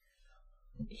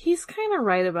he's kind of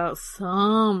right about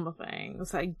some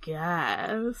things, I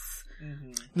guess.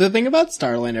 Mm-hmm. The thing about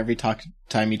Starline, every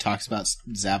time he talks about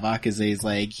Zavok, is that he's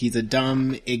like, he's a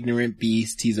dumb, ignorant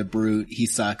beast, he's a brute, he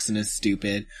sucks and is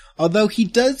stupid. Although he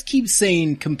does keep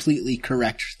saying completely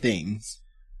correct things.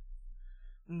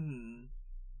 Mm-hmm.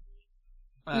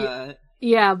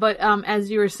 Yeah, but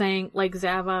as you were saying, like,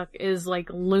 Zavok is, like,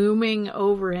 looming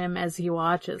over him as he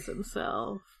watches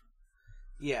himself.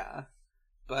 Yeah.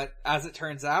 But as it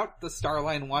turns out, the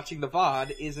Starline watching the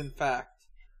VOD is in fact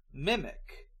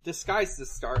Mimic, disguised as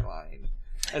Starline.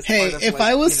 Hey, if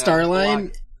I was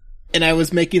Starline and I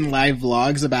was making live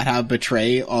vlogs about how to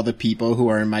betray all the people who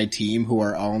are in my team, who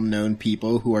are all known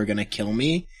people who are gonna kill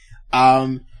me,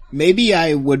 maybe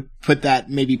I would put that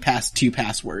maybe past 2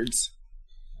 passwords.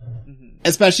 Mm-hmm.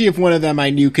 Especially if one of them I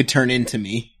knew could turn into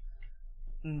me.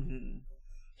 Mm-hmm.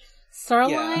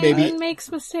 Starline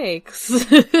makes mistakes.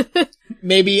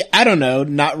 Maybe, I don't know,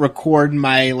 not record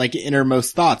my, like,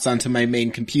 innermost thoughts onto my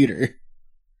main computer.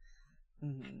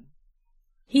 Mm-hmm.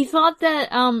 He thought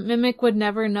that, Mimic would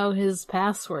never know his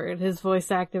password, his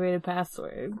voice-activated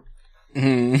password.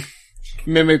 Mm-hmm.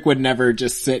 Mimic would never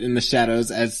just sit in the shadows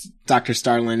as Dr.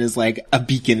 Starline is like a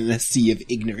beacon in a sea of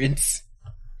ignorance.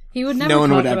 He would never no one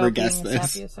talk would ever about guess being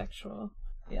this. Sapiosexual.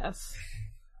 Yes.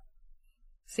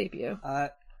 Sapio.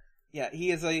 Yeah,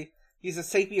 he's a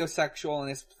sapiosexual and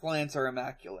his plans are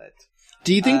immaculate.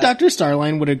 Do you think Dr.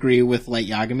 Starline would agree with Light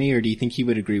Yagami, or do you think he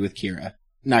would agree with Kira?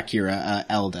 Not Kira,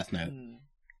 L Death Note.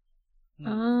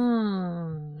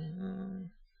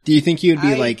 Do you think he would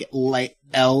be like,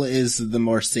 L is the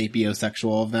more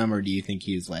sapiosexual of them, or do you think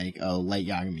he's like, oh, Light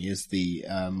Yagami is the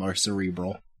more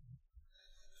cerebral?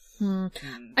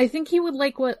 I think he would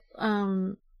like what,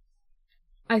 I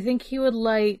think he would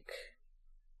like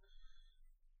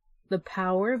the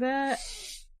power that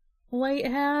Light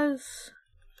has,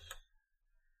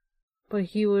 but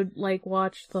he would, like,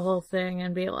 watch the whole thing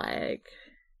and be like,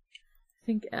 I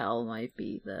think L might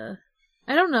be the...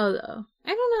 I don't know, though. I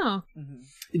don't know.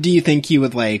 Mm-hmm. Do you think he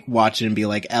would, like, watch it and be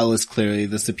like, L is clearly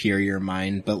the superior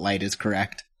mind, but Light is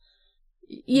correct?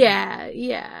 Yeah.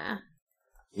 Yeah.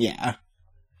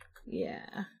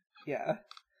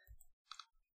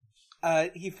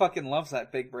 He fucking loves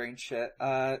that big brain shit.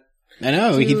 I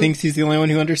know, he thinks he's the only one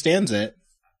who understands it.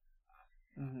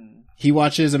 Mm-hmm. He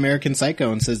watches American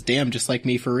Psycho and says, damn, just like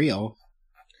me for real.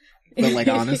 But, like,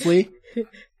 honestly...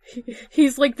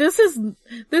 He's like, this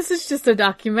is just a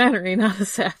documentary, not a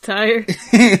satire.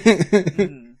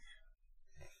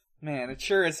 Man, it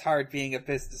sure is hard being a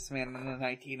businessman in the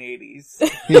 1980s.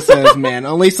 He says, man,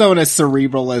 only someone as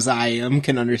cerebral as I am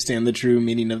can understand the true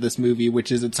meaning of this movie,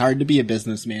 which is it's hard to be a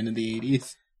businessman in the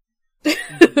 80s.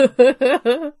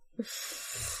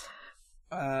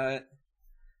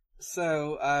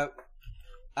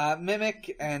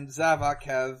 Mimic and Zavok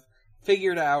have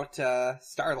figured out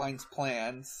Starline's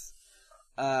plans.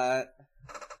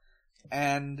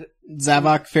 And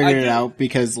Zavok figured it out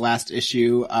because last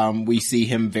issue, we see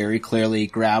him very clearly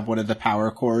grab one of the power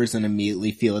cores and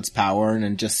immediately feel its power and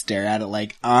then just stare at it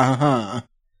like, uh-huh.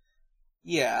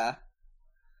 Yeah.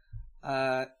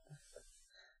 The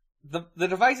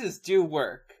devices do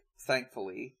work,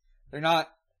 thankfully. They're not,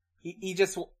 he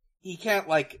can't,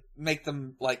 like, make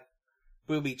them, like,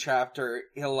 booby-trapped or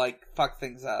he'll, like, fuck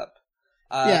things up.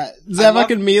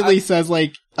 Zavok immediately says,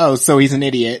 like, oh, so he's an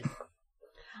idiot.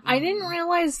 I didn't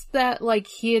realize that, like,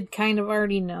 he had kind of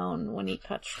already known when he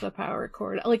touched the power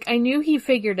cord. Like, I knew he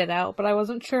figured it out, but I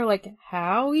wasn't sure, like,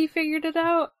 how he figured it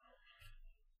out.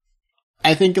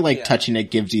 I think, like, touching it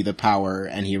gives you the power,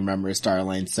 and he remembers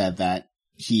Starline said that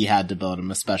he had to build him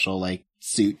a special, like,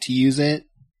 suit to use it.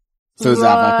 So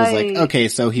Zavok was like, okay,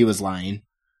 so he was lying.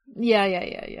 Yeah.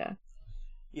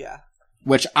 Yeah.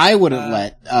 Which I wouldn't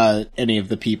let any of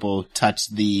the people touch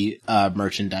the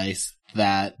merchandise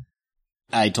that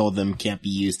I told them can't be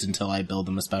used until I build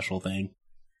them a special thing.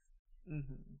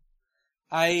 Mm-hmm.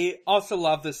 I also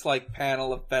love this, like,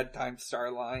 panel of bedtime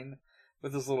Starline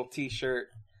with his little t-shirt.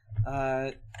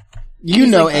 You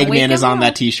know, like, Eggman is on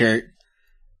that t-shirt.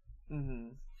 Mm-hmm.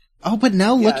 Oh, but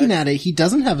now looking at it, he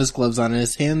doesn't have his gloves on, and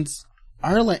his hands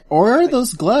are like, or are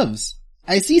those gloves?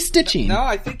 I see stitching. No,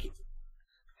 I think.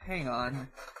 Hang on.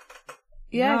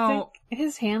 Yeah, No. I think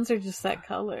his hands are just that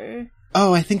color.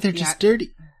 Oh, I think they're just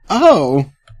dirty. Oh,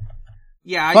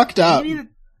 Yeah, fucked up.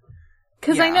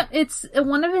 Cause Yeah. I know it's,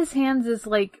 one of his hands is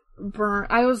like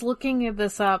burnt. I was looking at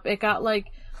this up. It got like,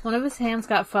 one of his hands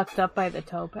got fucked up by the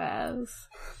topaz.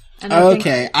 And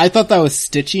Okay, I thought that was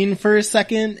stitching for a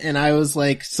second, and I was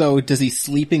like, so does he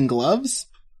sleep in gloves?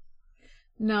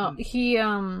 No, he,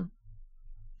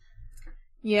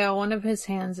 yeah, one of his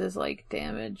hands is like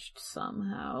damaged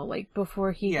somehow, like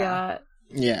before he got,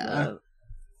 Yeah.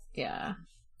 yeah.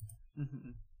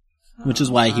 Which is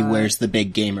why he wears the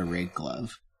big gamer rig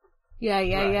glove.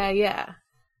 Yeah.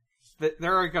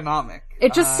 They're ergonomic.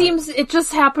 It just seems, it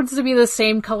just happens to be the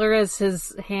same color as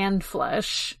his hand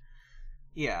flesh.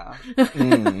 Yeah.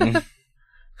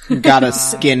 Got a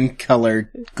skin-colored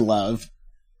glove.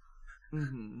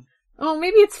 Mm-hmm. Oh,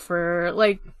 maybe it's fur,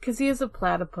 like, cause he is a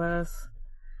platypus.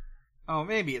 Oh,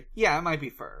 maybe. It might be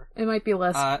fur. It might be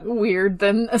less weird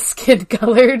than a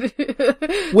skin-colored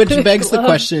Which begs the glove.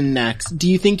 question next. Do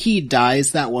you think he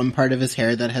dyes that one part of his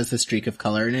hair that has a streak of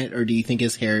color in it, or do you think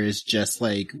his hair is just,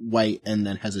 like, white and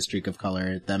then has a streak of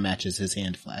color that matches his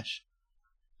hand flesh?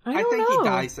 I think know. he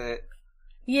dyes it.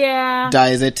 Yeah.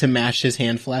 Dyes it to match his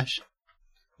hand flesh?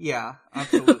 Yeah,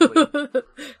 absolutely.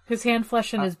 His hand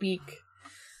flesh and his beak.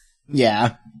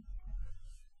 Yeah.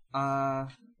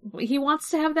 He wants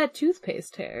to have that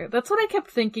toothpaste hair. That's what I kept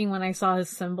thinking when I saw his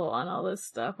symbol on all this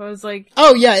stuff. I was like,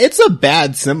 Oh yeah, it's a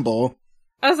bad symbol.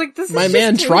 this is My just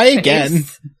man, try again.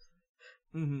 toothpaste.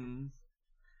 Mm-hmm.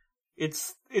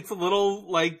 It's a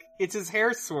little, like, it's his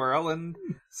hair swirl and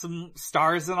some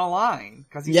stars in a line.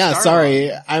 'Cause he's Yeah, Starline.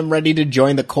 sorry. I'm ready to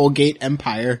join the Colgate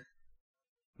Empire.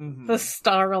 Mm-hmm. The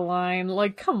Starline.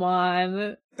 Like, come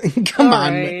on. Come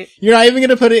on. Alright. You're not even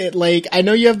gonna put it, like, I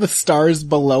know you have the stars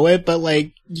below it, but,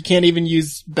 like, you can't even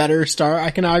use better star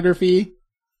iconography.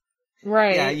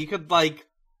 Right. Yeah, you could, like,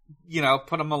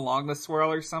 put them along the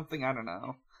swirl or something. I don't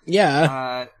know.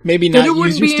 Yeah. Maybe Then not it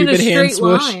use wouldn't your be in a stupid hand straight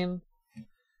swoosh. line.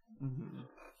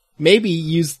 Maybe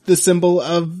use the symbol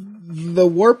of the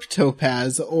warp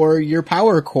topaz or your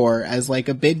power core as, like,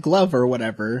 a big glove or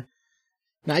whatever.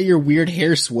 Not your weird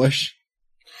hair swoosh.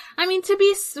 I mean, to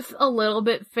be a little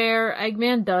bit fair,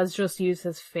 Eggman does just use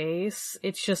his face.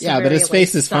 It's just Yeah, a but very, his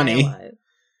face is funny. stylized.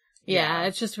 Yeah,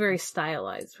 it's just a very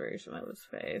stylized version of his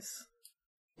face.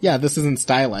 Yeah, this isn't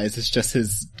stylized, it's just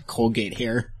his Colgate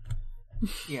hair.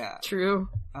 Yeah. True.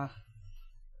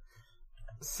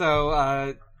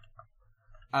 So,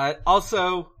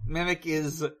 also, Mimic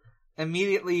is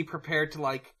immediately prepared to,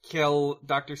 like, kill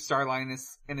Dr. Starline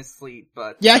in his sleep,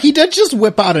 but... Yeah, he did just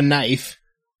whip out a knife.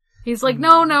 He's like,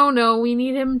 no, we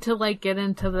need him to, like, get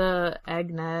into the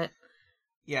Eggnet.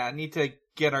 Yeah, I need to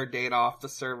get our data off the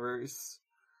servers.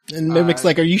 And Mimic's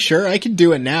like, are you sure? I can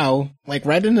do it now. Like,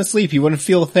 right in his sleep, he wouldn't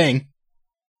feel a thing.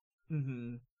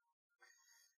 Mm-hmm.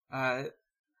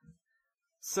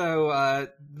 So,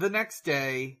 the next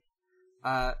day,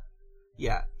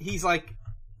 he's like,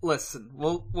 listen,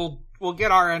 we'll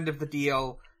get our end of the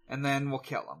deal, and then we'll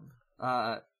kill him.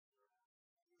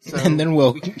 So And then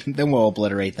we'll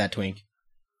obliterate that twink.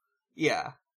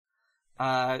 Yeah.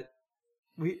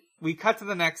 We cut to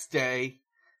the next day.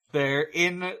 They're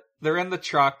in the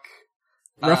truck.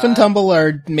 Rough and Tumble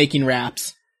are making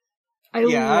raps. I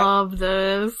Yeah. love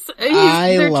this.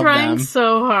 I love trying them.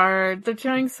 so hard. They're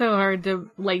trying so hard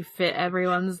to, like, fit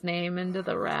everyone's name into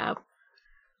the rap.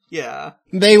 Yeah.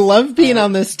 They love being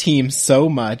on this team so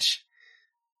much.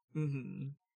 Mm-hmm.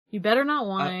 You better not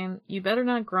whine. You better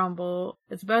not grumble.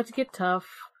 It's about to get tough.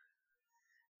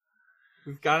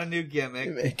 We've got a new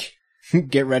gimmick.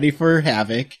 Get ready for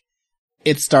Havoc.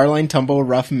 It's Starline, Tumble,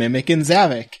 Rough, Mimic, and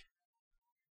Zavik.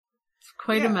 It's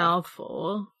quite a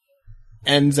mouthful.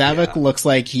 And Zavik looks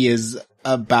like he is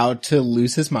about to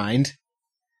lose his mind.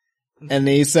 And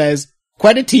he says,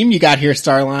 quite a team you got here,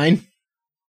 Starline.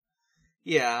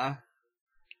 Yeah.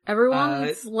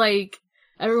 Everyone's like,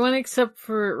 everyone except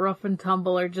for Rough and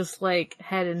Tumble are just like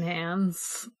head in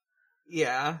hands.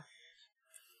 Yeah.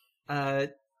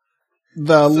 The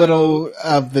little one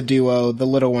of the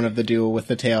duo with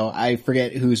the tail, I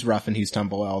forget who's Rough and who's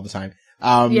Tumble all the time.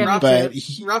 But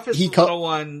Rough is he the little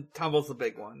one, Tumble's the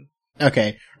big one.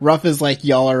 Okay. Rough is like,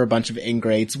 y'all are a bunch of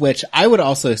ingrates, which I would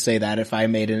also say that if I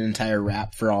made an entire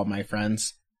rap for all my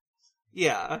friends.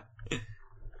 Yeah.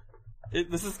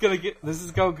 This is gonna go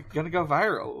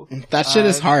viral. That shit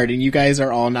is hard, and you guys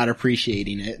are all not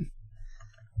appreciating it.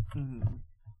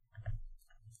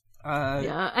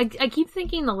 Yeah, I keep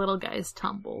thinking the little guy's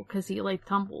Tumble, because he, like,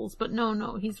 tumbles, but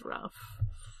no, he's rough.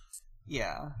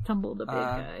 Yeah. Tumble the big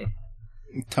guy.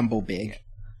 Tumble big.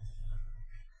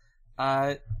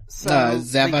 So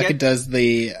Zavok does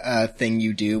the thing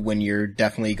you do when you're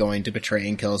definitely going to betray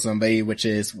and kill somebody, which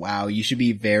is, wow, you should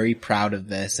be very proud of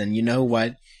this, and you know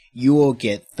what? You will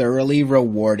get thoroughly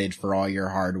rewarded for all your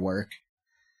hard work.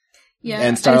 Yeah,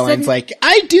 and Starline's like,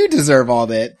 I do deserve all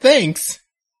that, thanks!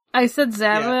 I said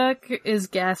Zavok is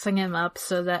gassing him up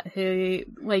so that he,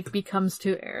 like, becomes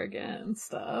too arrogant and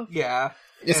stuff. Yeah.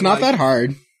 It's and, not that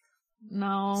hard.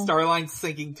 No. Starline's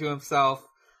thinking to himself,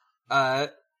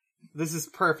 this is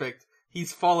perfect.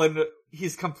 He's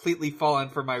completely fallen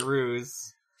for my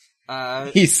ruse.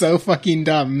 He's so fucking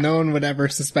dumb. No one would ever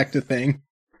suspect a thing.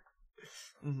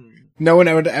 Mm-hmm. No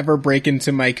one would ever break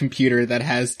into my computer that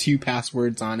has 2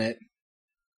 passwords on it.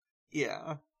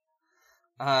 Yeah.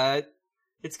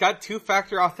 It's got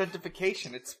 2-factor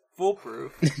authentication. It's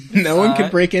foolproof. No one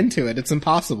can break into it. It's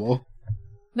impossible.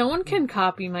 No one can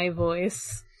copy my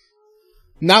voice.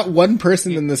 Not one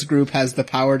person in this group has the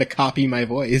power to copy my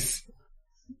voice.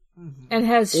 And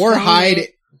has or hide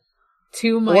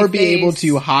to my or face. Be able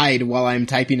to hide while I'm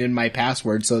typing in my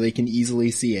password so they can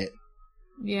easily see it.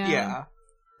 Yeah.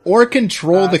 Or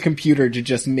control the computer to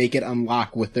just make it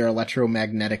unlock with their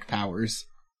electromagnetic powers.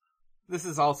 This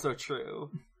is also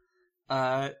true.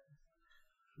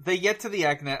 They get to the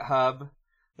Eggnet hub.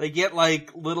 They get,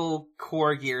 like, little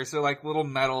core gears. They're like little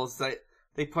medals that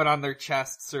they put on their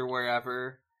chests or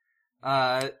wherever.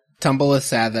 Tumble is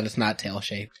sad that it's not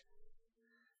tail-shaped.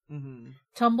 Mm-hmm.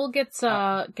 Tumble gets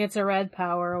a red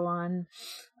power one.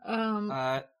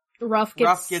 Ruff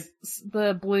gets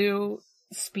the blue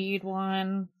speed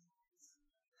one.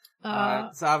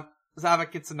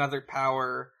 Zavok gets another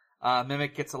power.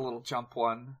 Mimic gets a little jump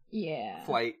one. Yeah.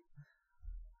 Flight.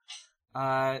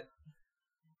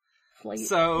 Flight.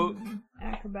 So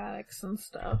acrobatics and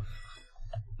stuff.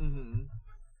 Mm-hmm.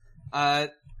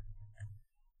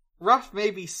 Ruff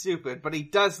may be stupid, but he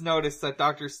does notice that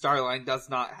Dr. Starline does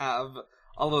not have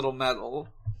a little medal.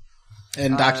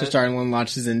 And Dr. Starline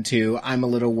launches into, I'm a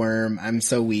little worm, I'm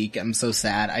so weak, I'm so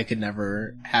sad, I could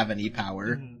never have any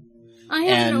power. I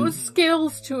have no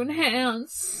skills to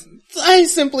enhance. I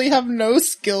simply have no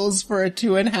skills for it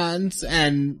to enhance.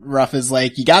 And Ruff is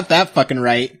like, you got that fucking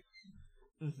right.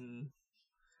 Mm-hmm.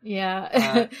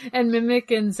 Yeah, and Mimic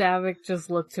and Zavok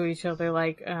just look to each other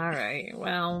like, alright,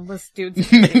 well, this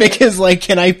dude's... Mimic is like,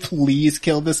 can I please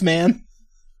kill this man?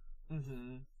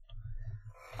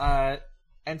 Mm-hmm.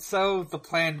 And so the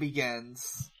plan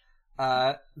begins.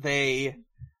 They,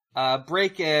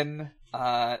 break in,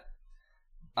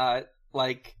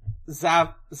 like,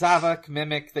 Zavok,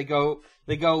 Mimic, they go,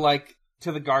 like,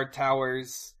 to the guard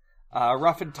towers.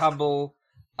 Ruff and Tumble,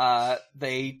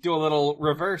 they do a little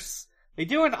reverse. They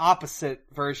do an opposite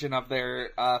version of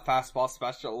their fastball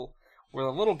special, where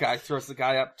the little guy throws the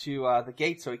guy up to the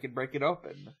gate so he can break it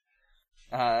open.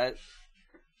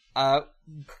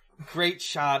 Great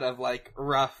shot of, like,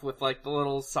 Ruff with, like, the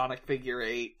little Sonic figure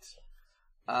 8.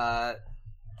 The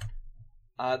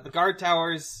guard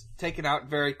towers taken out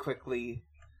very quickly.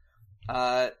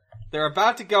 They're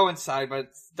about to go inside, but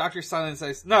Dr. Starline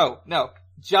says, no,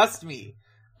 just me.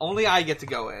 Only I get to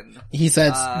go in. He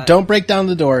says, don't break down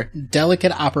the door.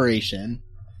 Delicate operation.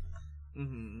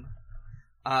 Mm-hmm.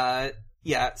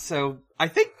 Yeah, so I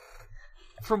think,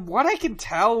 from what I can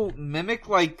tell, Mimic,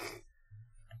 like...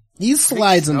 He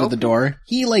slides under the door.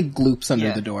 He, like, gloops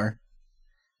under the door.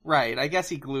 Right, I guess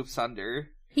he gloops under.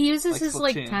 He uses like his, Splatoon.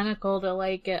 like, tentacle to,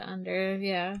 like, get under,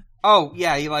 yeah. Oh,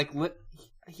 yeah, he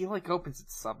opens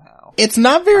it somehow. It's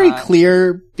not very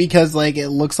clear because, like, it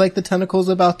looks like the tentacle's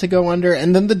about to go under,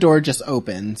 and then the door just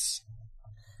opens.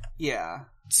 Yeah.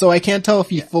 So I can't tell if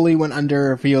he fully went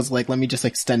under or if he was like, let me just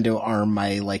extendo-arm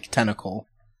my, like, tentacle.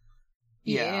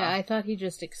 Yeah, I thought he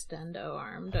just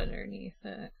extendo-armed underneath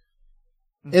it.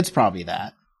 It's probably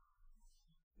that.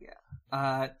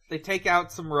 Yeah. They take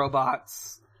out some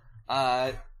robots.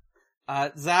 Zavok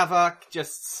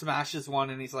just smashes one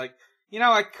and he's like,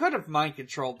 I could have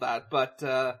mind-controlled that, but,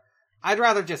 I'd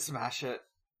rather just smash it.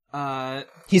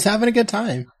 He's having a good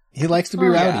time. He likes to be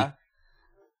rowdy.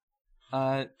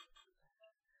 Yeah.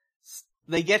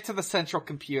 They get to the central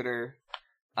computer.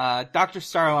 Dr.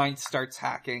 Starline starts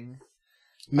hacking.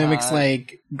 Mimic's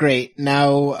like, great,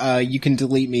 now, you can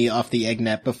delete me off the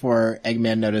Eggnet before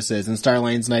Eggman notices, and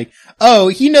Starline's like, oh,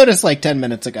 he noticed like 10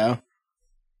 minutes ago.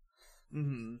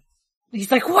 Mm-hmm.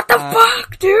 He's like, what the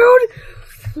fuck, dude?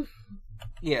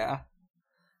 Yeah.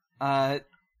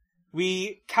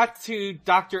 We cut to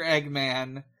Dr.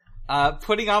 Eggman,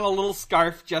 putting on a little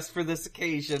scarf just for this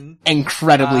occasion.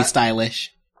 Incredibly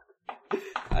stylish.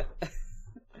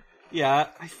 Yeah,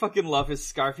 I fucking love his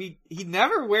scarf. He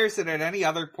never wears it at any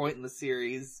other point in the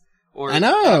series. Or I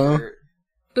know. Ever.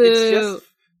 Boo.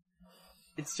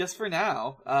 It's just for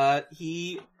now.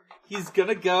 He's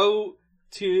gonna go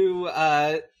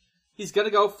to, he's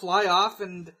gonna go fly off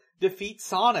and defeat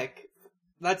Sonic.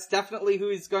 That's definitely who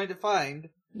he's going to find.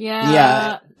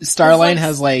 Yeah. Starline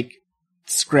has,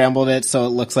 scrambled it so it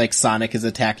looks like Sonic is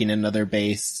attacking another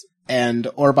base. And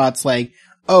Orbot's like,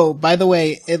 oh, by the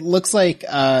way, it looks like,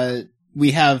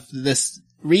 we have this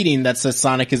reading that says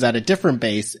Sonic is at a different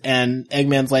base. And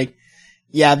Eggman's like,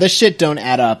 yeah, this shit don't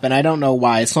add up, and I don't know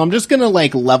why, so I'm just gonna,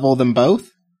 level them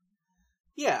both.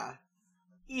 Yeah.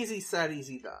 Easy said,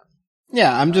 easy done.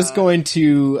 Yeah, I'm just going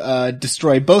to,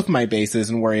 destroy both my bases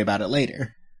and worry about it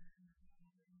later.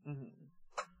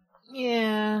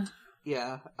 Yeah.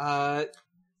 Yeah.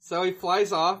 So he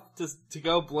flies off to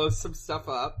go blow some stuff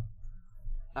up.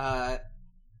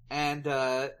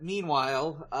 And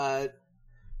meanwhile,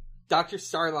 Dr.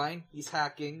 Starline, he's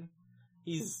hacking.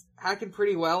 He's hacking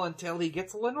pretty well until he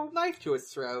gets a little knife to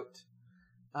his throat.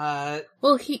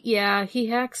 Well, he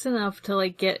hacks enough to,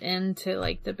 get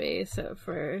into, the base at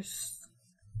first.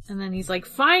 And then he's like,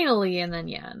 finally! And then,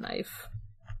 knife.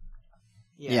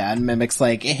 Yeah, and Mimic's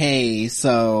like, hey,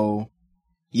 so,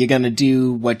 you gonna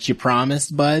do what you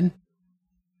promised, bud?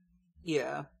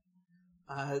 Yeah.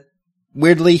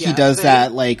 Weirdly, he does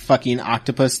that, fucking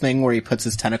octopus thing where he puts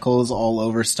his tentacles all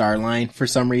over Starline for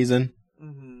some reason.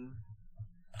 Mm-hmm.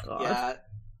 God.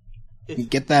 Yeah.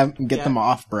 Get them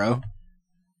off, bro.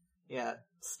 Yeah.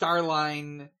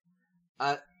 Starline,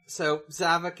 so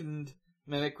Zavok and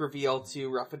Mimic reveal to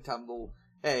Rough and Tumble,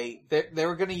 hey, they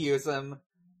were gonna use him.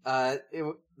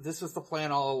 This was the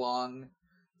plan all along.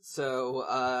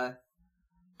 So,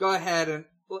 go ahead and,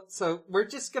 so we're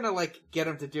just gonna, get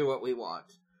him to do what we want.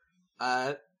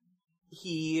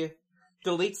 He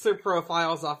deletes their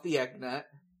profiles off the Eggnet.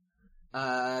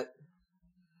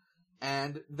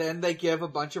 And then they give a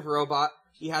bunch of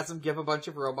he has them give a bunch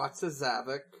of robots to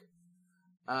Zavok.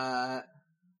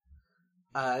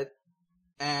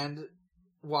 And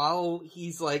while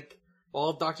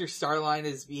Dr. Starline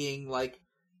is being,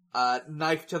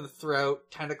 knife to the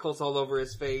throat, tentacles all over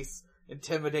his face,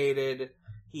 intimidated,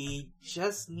 he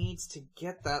just needs to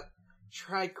get that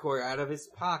tricore out of his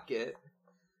pocket.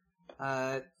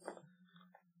 And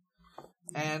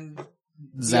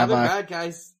the other bad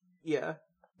guys, yeah.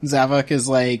 Zavok is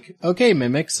like, okay,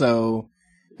 Mimic, so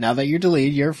now that you're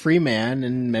deleted, you're a free man.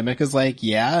 And Mimic is like,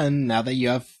 yeah, and now that you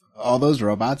have all those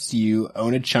robots, you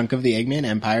own a chunk of the Eggman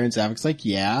Empire. And Zavok's like,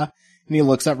 yeah. And he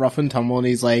looks at Rough and Tumble and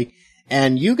he's like,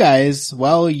 and you guys,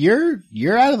 well, you're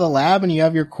out of the lab and you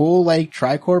have your cool,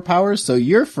 tricore powers, so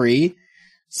you're free.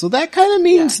 So that kind of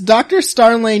means Dr.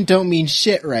 Starline don't mean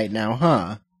shit right now,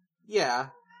 huh? Yeah.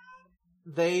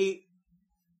 Dr.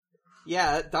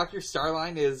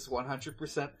 Starline is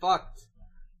 100% fucked.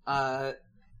 And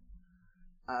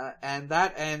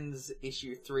that ends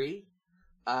issue 3.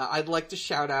 I'd like to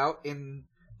shout out in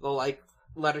the,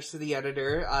 letters to the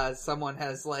editor, someone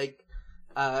has,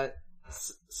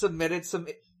 submitted some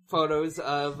photos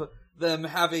of them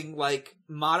having,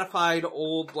 modified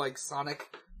old, Sonic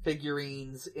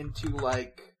figurines into,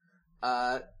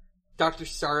 Dr.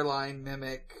 Starline,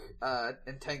 Mimic,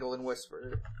 and Tangle and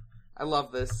Whisper. I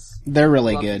love this. They're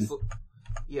really good.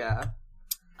 Yeah.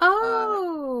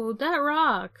 Oh, that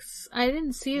rocks. I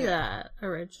didn't see that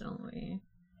originally.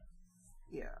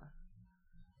 Yeah.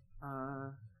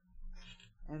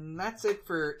 And that's it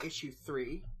for issue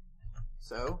 3.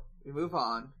 So, we move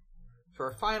on to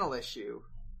our final issue,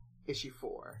 issue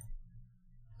 4.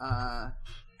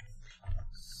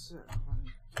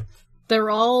 They're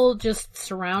all just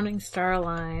surrounding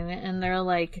Starline, and they're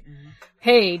like,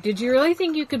 hey, did you really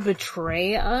think you could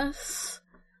betray us?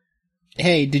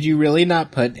 Hey, did you really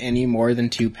not put any more than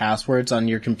 2 passwords on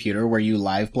your computer where you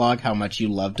live blog how much you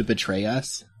love to betray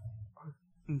us?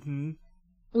 Mm-hmm.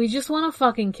 We just want to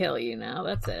fucking kill you now,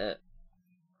 that's it.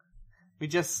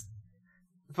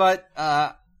 But,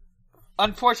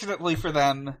 unfortunately for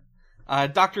them,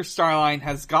 Dr. Starline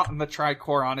has gotten the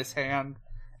tricore on his hand,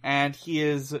 and he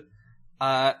is,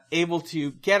 able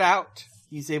to get out.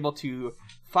 He's able to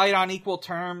fight on equal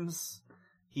terms.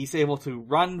 He's able to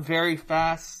run very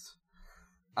fast.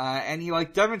 And he,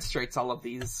 demonstrates all of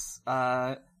these.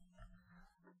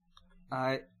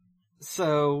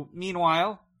 So,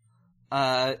 meanwhile,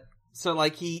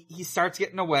 he starts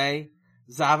getting away.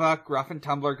 Zavok, Rough and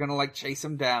Tumble are gonna, chase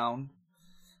him down.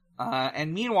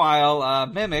 And meanwhile,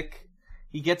 Mimic,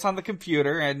 he gets on the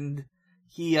computer and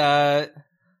he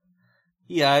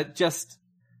He just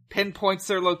pinpoints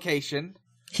their location.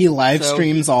 He live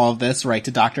streams all of this right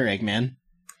to Dr. Eggman.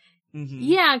 Mm-hmm.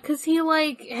 Yeah, because he,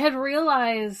 like, had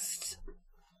realized,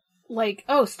 like,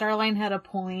 oh, Starline had a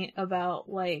point about,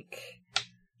 like,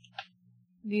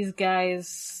 these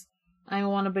guys, I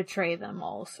want to betray them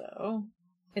also.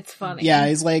 It's funny. Yeah,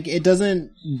 he's like, it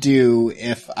doesn't do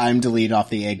if I'm deleted off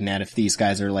the Eggnet if these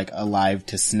guys are, like, alive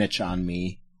to snitch on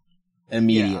me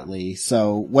immediately. Yeah.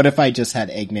 So, what if I just had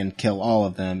Eggman kill all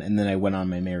of them, and then I went on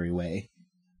my merry way?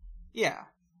 Yeah.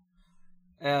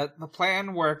 The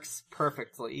plan works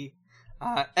perfectly.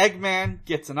 Eggman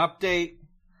gets an update.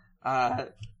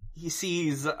 He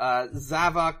sees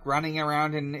Zavok running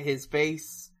around in his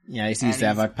base. Yeah, he sees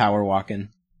Zavok power walking.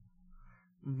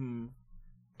 Mm-hmm.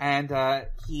 And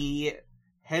he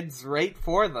heads right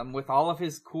for them with all of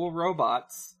his cool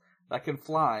robots that can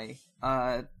fly.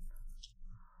 Dr.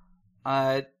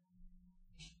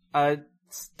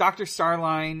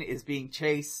 Starline is being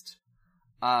chased.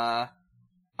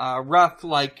 Ruff,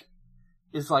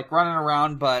 is running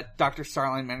around, but Dr.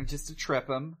 Starline manages to trip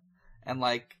him and,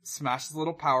 smash his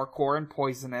little power core and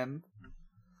poison him,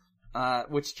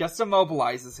 which just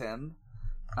immobilizes him.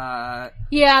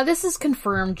 Yeah, this is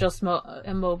confirmed, just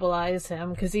immobilize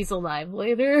him, because he's alive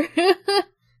later.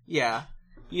 Yeah.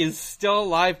 He is still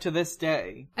alive to this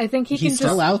day. I think he's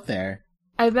still out there.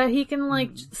 I bet he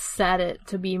can, set it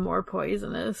to be more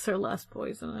poisonous or less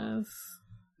poisonous.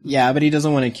 Yeah, but he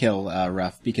doesn't want to kill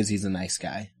Ruff because he's a nice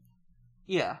guy.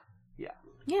 Yeah.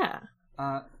 Yeah.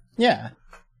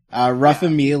 Ruff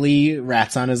immediately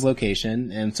rats on his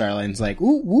location, and Starline's like,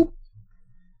 ooh, whoop.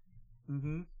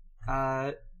 Mm-hmm.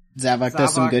 Zavok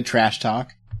does some good trash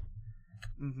talk.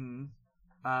 Mm-hmm.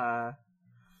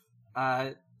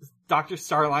 Dr.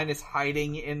 Starline is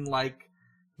hiding in,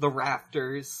 the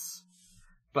rafters,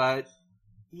 but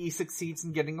he succeeds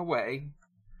in getting away.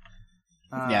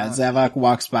 Zavok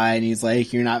walks by and he's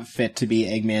like, you're not fit to be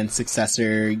Eggman's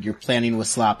successor, your planning was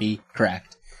sloppy,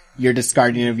 correct. Your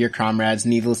discarding of your comrades,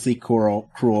 needlessly cruel,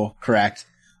 correct.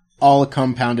 All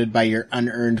compounded by your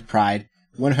unearned pride,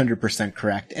 100%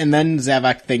 correct. And then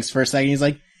Zavok thinks for a second, he's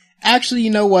like, actually, you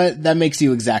know what? That makes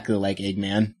you exactly like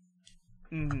Eggman.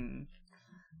 Mm-hmm.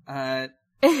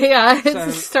 Yeah,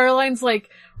 Starline's,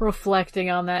 reflecting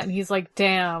on that, and he's like,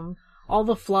 damn, all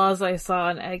the flaws I saw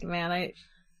in Eggman,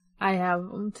 I have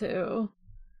them too.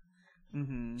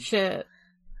 Mm-hmm. Shit.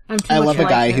 I love a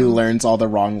guy who learns all the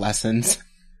wrong lessons.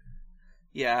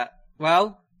 Yeah.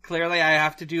 Well, clearly I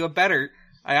have to be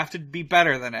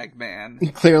better than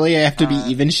Eggman. Clearly I have to be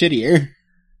even shittier.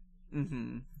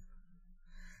 Mm-hmm.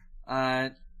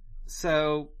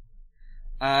 So,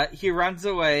 he runs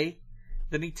away,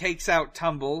 then he takes out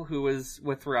Tumble, who is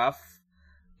with Ruff.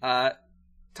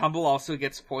 Tumble also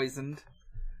gets poisoned.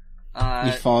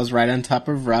 He falls right on top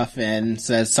of Ruff and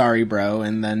says, sorry, bro,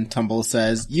 and then Tumble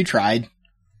says, you tried.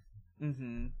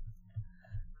 Mm-hmm.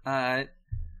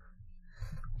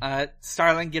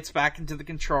 Starling gets back into the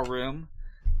control room,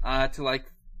 to,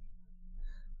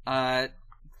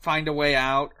 find a way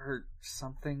out, or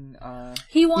something,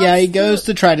 He goes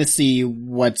to try to see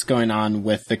what's going on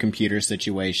with the computer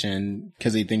situation,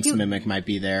 because he thinks Mimic might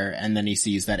be there, and then he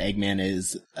sees that Eggman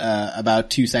is, about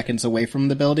 2 seconds away from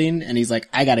the building, and he's like,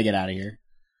 I gotta get out of here.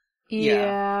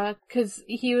 Yeah, because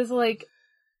he was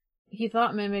he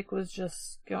thought Mimic was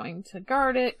just going to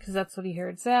guard it, because that's what he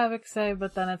heard Zavok say,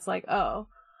 but then it's like, oh,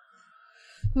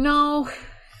 no,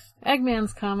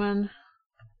 Eggman's coming.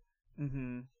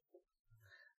 Mm-hmm.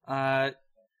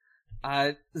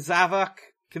 Zavok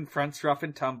confronts Ruff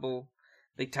and Tumble.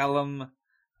 They tell him,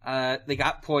 they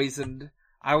got poisoned.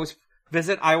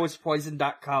 Visit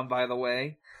iwaspoisoned.com, by the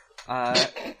way.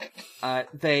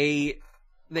 They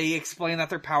explain that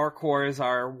their power cores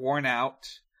are worn out.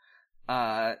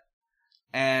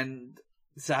 And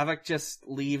Zavok just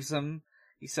leaves him.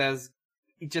 He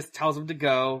just tells him to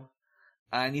go.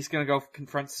 And he's gonna go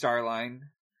confront Starline.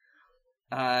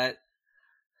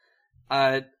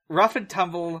 Ruff and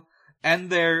Tumble end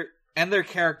their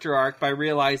character arc by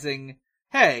realizing,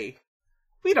 hey,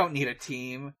 we don't need a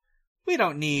team. We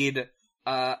don't need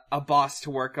a boss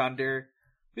to work under.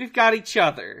 We've got each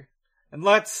other. And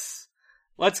let's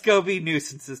go be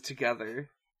nuisances together.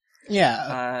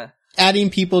 Yeah.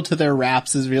 Adding people to their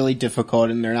raps is really difficult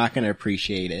and they're not going to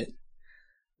appreciate it.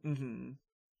 Mm-hmm.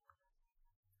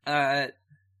 Fair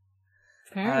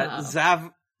enough.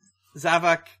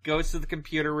 Zavok goes to the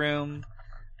computer room.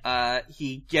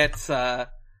 He gets a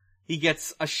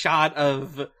shot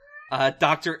of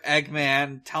Dr.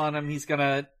 Eggman telling him he's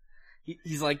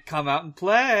like, come out and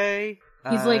play.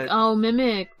 He's like, oh,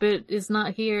 Mimic, but is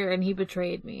not here, and he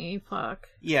betrayed me. Fuck.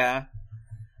 Yeah.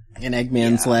 And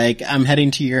Eggman's like, I'm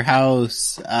heading to your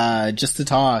house, just to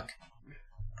talk.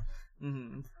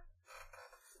 Mm-hmm.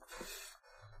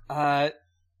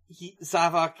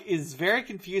 Zavok is very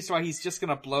confused why he's just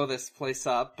gonna blow this place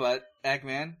up, but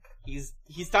Eggman, he's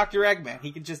Dr. Eggman.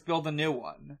 He can just build a new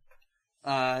one.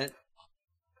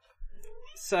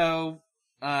 So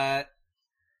Zavok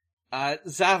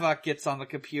gets on the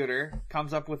computer,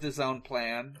 comes up with his own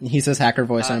plan. He says, hacker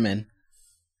voice, I'm in.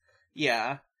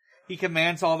 Yeah. He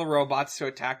commands all the robots to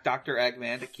attack Dr.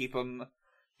 Eggman to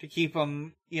keep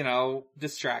him,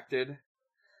 distracted.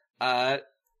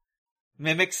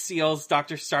 Mimic steals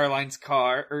Dr. Starline's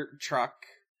truck.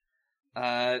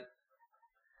 Rough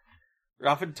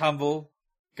and Tumble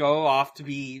go off to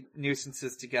be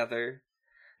nuisances together.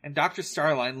 And Dr.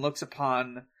 Starline looks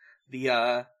upon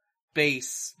the,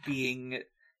 base being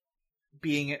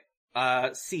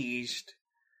sieged.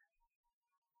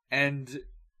 And,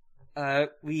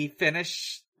 we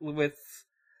finish with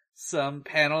some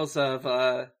panels of,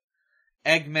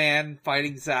 Eggman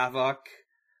fighting Zavok.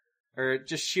 Or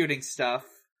just shooting stuff.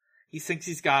 He thinks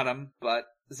he's got him, but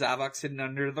Zavok's hidden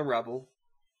under the rubble.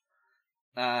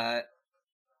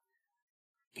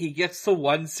 He gets the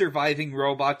one surviving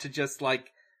robot to just,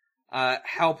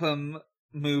 help him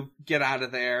get out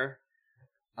of there.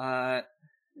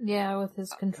 Yeah, with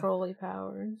his control-y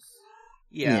powers.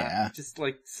 Yeah, just,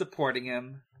 supporting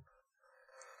him.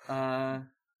 And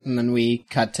then we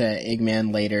cut to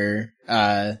Eggman later,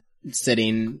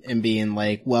 sitting and being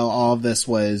like, well, all of this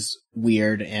was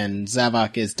weird, and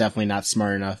Zavok is definitely not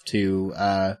smart enough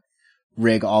to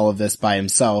rig all of this by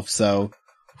himself, so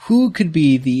who could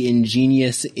be the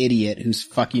ingenious idiot who's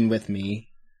fucking with me?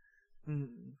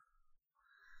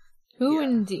 Who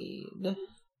indeed?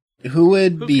 Who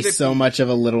would be so much of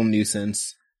a little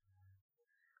nuisance?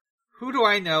 Who do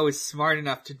I know is smart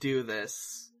enough to do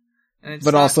this? And it's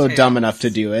but also Tails. Dumb enough to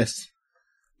do it.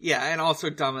 Yeah, and also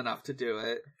dumb enough to do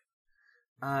it.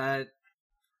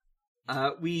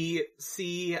 We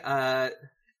see,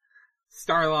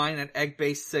 Starline at Egg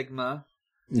Base Sigma.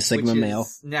 Sigma male.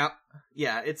 Now,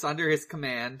 yeah, it's under his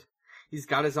command. He's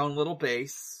got his own little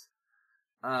base.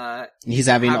 He's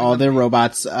having all the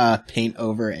robots, paint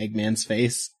over Eggman's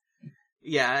face.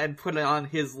 Yeah, and put on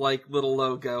his, little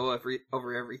logo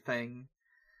over everything.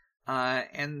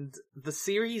 And the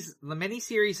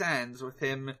miniseries ends with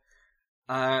him,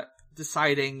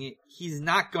 deciding he's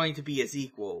not going to be his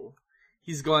equal.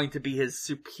 He's going to be his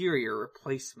superior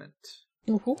replacement.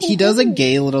 He does a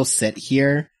gay little sit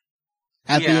here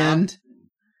at the end.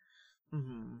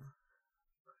 Mm-hmm.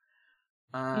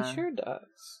 He sure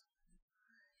does.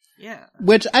 Yeah.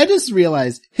 Which I just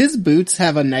realized, his boots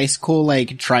have a nice cool,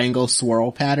 triangle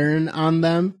swirl pattern on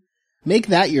them. Make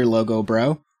that your logo,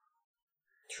 bro.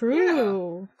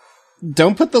 True. Yeah.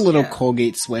 Don't put the little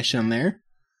Colgate swish on there.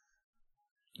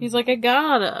 He's like, I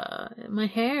gotta. My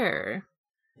hair.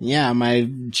 Yeah, my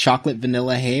chocolate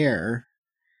vanilla hair.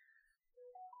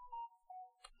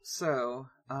 So,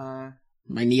 my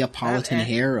Neapolitan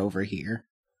hair over here.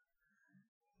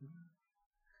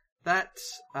 That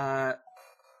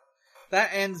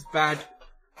ends bad.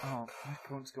 Oh, my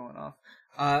phone's going off.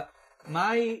 That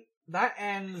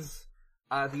ends,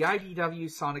 the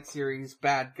IDW Sonic series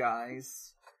Bad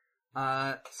Guys.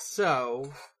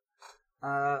 So,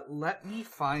 let me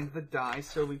find the die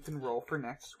so we can roll for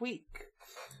next week.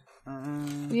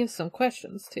 We have some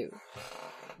questions, too.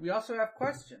 We also have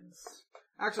questions.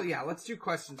 Actually, yeah, let's do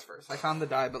questions first. I found the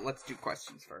die, but let's do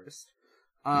questions first.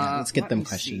 Let's get them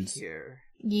questions. Here.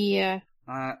 Yeah.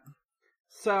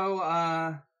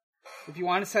 So, if you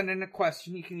want to send in a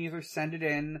question, you can either send it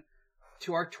in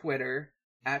to our Twitter,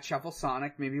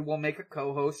 @ShuffleSonic. Maybe we'll make a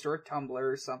co-host or a Tumblr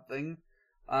or something.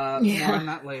 More on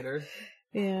that later.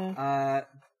 Yeah.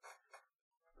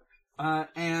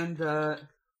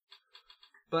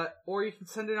 Or you can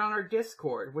send it on our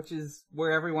Discord, which is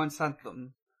where everyone sent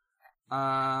them.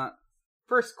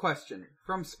 First question,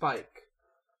 from Spike.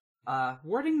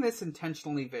 Wording this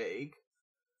intentionally vague.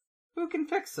 Who can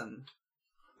fix him?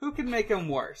 Who can make him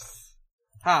worse?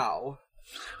 How?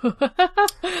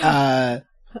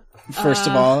 First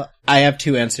of all, I have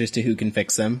two answers to who can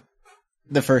fix him.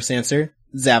 The first answer,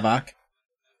 Zavok.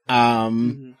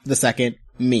 The second,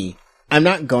 me. I'm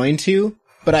not going to,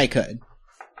 but I could.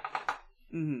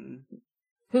 Mm-hmm.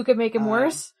 Who could make him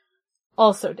worse?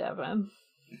 Also Devin.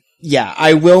 Yeah,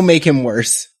 I will make him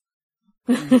worse.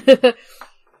 How?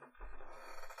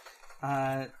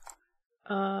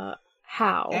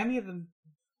 Any of them?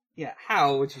 Yeah,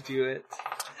 how would you do it?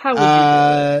 How would you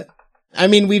do it? I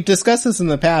mean, we've discussed this in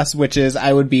the past, which is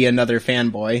I would be another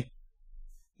fanboy.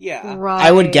 Yeah. Right.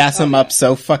 I would gas him up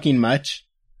so fucking much.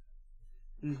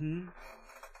 Mm-hmm.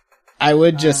 I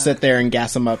would just sit there and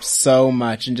gas him up so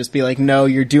much and just be like, no,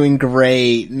 you're doing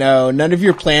great. No, none of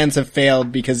your plans have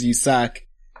failed because you suck.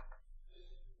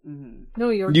 No,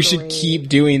 you're You should keep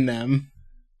doing them.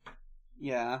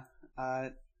 Yeah.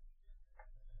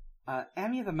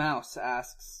 Amy the Mouse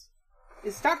asks,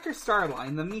 is Dr.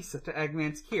 Starline the Misa to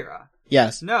Eggman's Kira?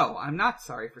 Yes. No, I'm not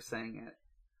sorry for saying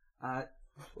it.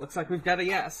 Looks like we've got a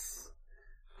yes.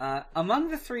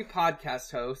 Among the 3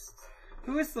 podcast hosts,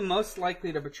 who is the most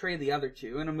likely to betray the other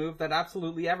 2 in a move that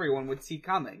absolutely everyone would see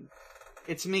coming?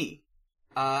 It's me.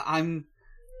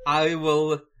 I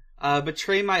will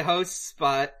betray my co-hosts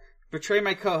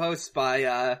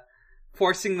by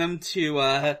forcing them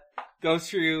to go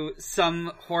through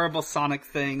some horrible Sonic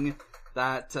thing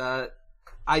that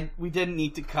we didn't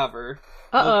need to cover.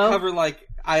 We'll cover, like,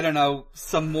 I don't know,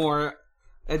 some more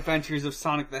adventures of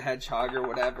Sonic the Hedgehog or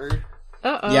whatever.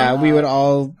 Yeah,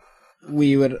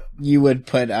 you would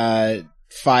put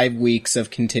 5 weeks of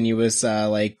continuous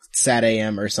like Sat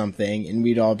AM or something, and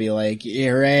we'd all be like,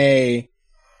 hooray,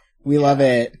 we love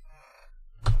it.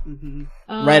 Mm-hmm.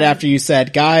 Right after you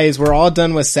said, guys, we're all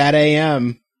done with Sat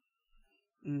AM.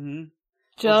 Mm-hmm.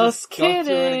 Just Go through it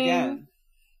kidding. again.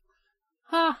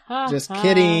 Ha ha. Just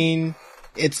kidding.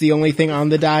 It's the only thing on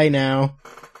the die now.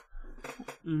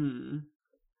 Mm-hmm.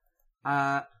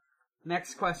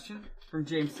 Next question from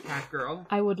James Catgirl.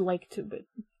 I would like to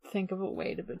think of a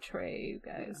way to betray you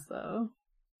guys, though.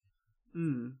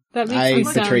 That makes I me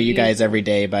sound betray you guys evil. every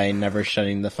day by never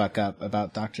shutting the fuck up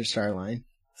about Dr. Starline.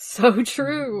 So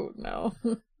true. No.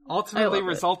 Ultimately I love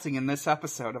it. resulting in this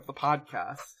episode of the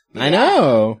podcast. I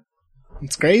know!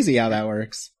 It's crazy how that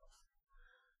works.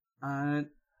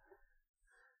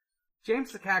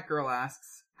 James the Catgirl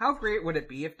asks, how great would it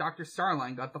be if Dr.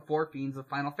 Starline got the 4 Fiends of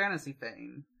Final Fantasy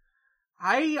fame?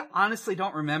 I honestly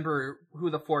don't remember who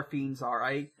the 4 Fiends are.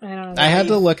 I don't know. I had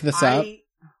to look this up.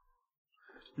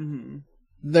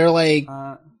 They're like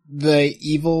the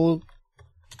evil,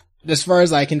 as far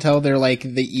as I can tell, they're like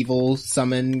the evil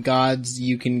summon gods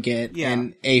you can get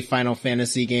in a Final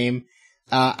Fantasy game.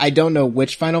 I don't know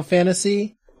which Final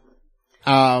Fantasy.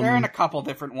 They're in a couple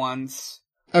different ones.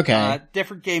 Okay.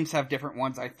 Different games have different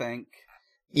ones, I think.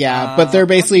 Yeah, but they're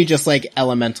basically just like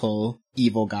elemental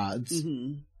evil gods.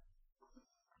 Mm-hmm.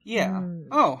 Yeah.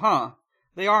 Oh, huh.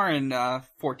 They are in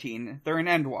 14. They're in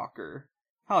Endwalker.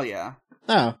 Hell yeah.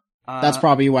 Oh. That's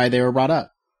probably why they were brought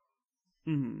up.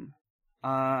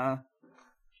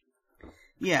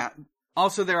 Yeah.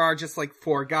 Also, there are just like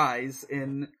 4 guys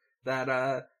in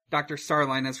that Dr.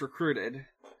 Starline has recruited.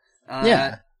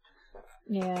 Yeah.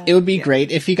 Yeah. It would be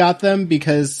great if he got them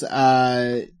because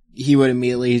he would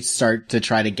immediately start to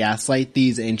try to gaslight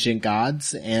these ancient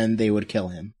gods and they would kill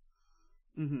him.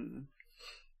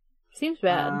 Seems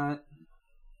bad.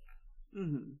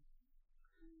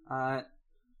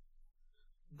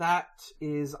 That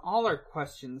is all our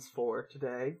questions for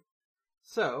today.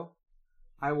 So,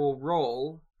 I will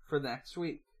roll for next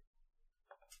week.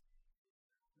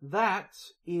 That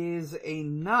is a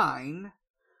 9.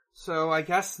 So I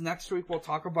guess next week we'll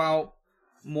talk about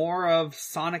more of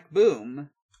Sonic Boom.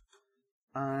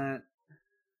 Yeah.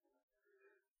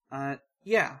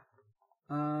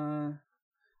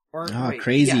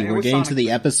 Crazy. Yeah, We're getting Sonic to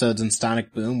the episodes in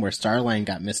Sonic Boom where Starline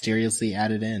got mysteriously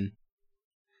added in.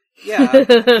 Yeah, I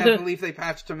can't believe they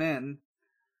patched him in.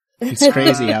 It's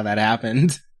crazy how that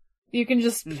happened. You can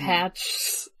just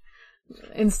patch,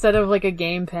 instead of like a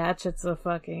game patch, it's a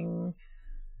fucking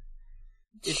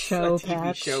show a TV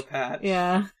patch. show patch.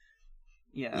 Yeah.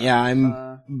 Yeah,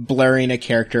 I'm blurring a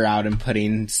character out and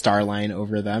putting Starline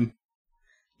over them.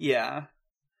 Yeah.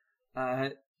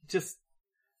 Just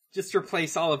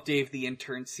replace all of Dave the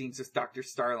Intern scenes with Dr.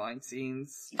 Starline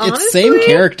scenes. Honestly, It's same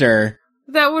character.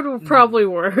 That would probably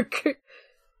work.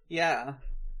 Yeah.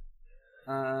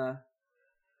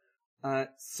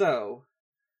 So,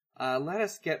 let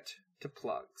us get to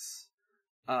plugs.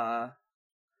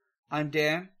 I'm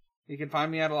Dan. You can find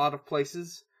me at a lot of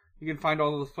places. You can find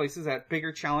all those places at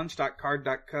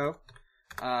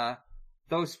biggerchallenge.card.co.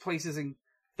 Those places,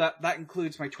 that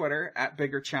includes my Twitter, at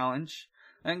biggerchallenge.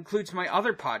 That includes my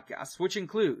other podcasts, which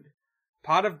include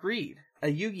Pot of Greed, a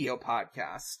Yu-Gi-Oh!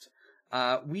 Podcast.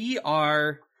 We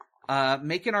are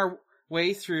making our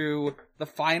way through the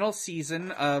final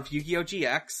season of Yu-Gi-Oh!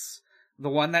 GX, the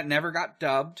one that never got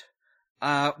dubbed.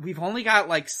 We've only got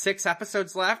like 6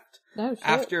 episodes left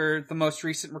after the most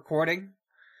recent recording.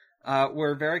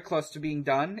 We're very close to being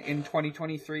done in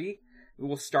 2023. We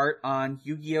will start on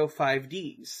Yu-Gi-Oh!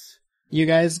 5Ds. You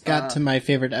guys got to my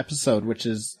favorite episode, which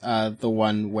is the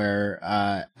one where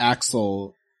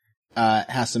Axel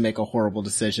has to make a horrible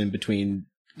decision between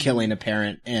killing a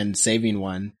parent and saving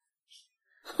one.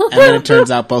 And then it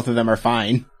turns out both of them are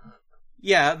fine.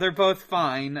 Yeah, they're both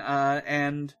fine,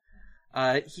 and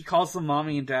he calls them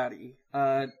mommy and daddy.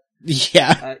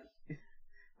 Yeah.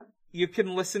 You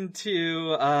can listen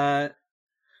to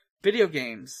Video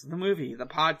Games, the movie, the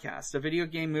podcast, a video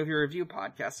game movie review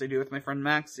podcast I do with my friend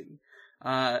Maxie.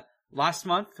 Last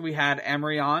month we had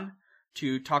Emery on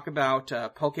to talk about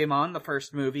Pokemon, the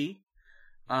first movie.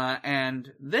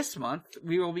 And this month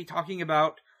we will be talking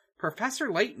about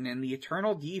Professor Layton and the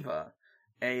Eternal Diva,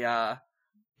 an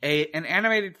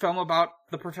animated film about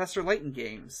the Professor Layton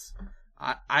games.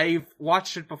 I've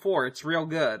watched it before. It's real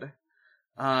good.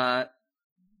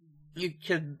 You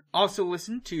can also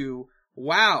listen to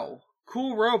Wow,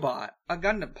 Cool Robot, a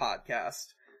Gundam podcast,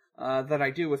 that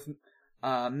I do with,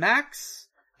 Max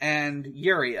and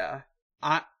Yuria.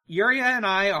 Yuria and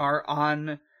I are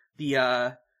on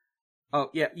the,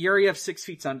 Yuria of 6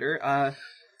 Feet Under,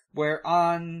 we're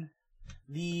on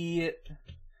we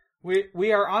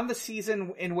are on the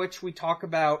season in which we talk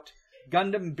about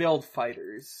Gundam Build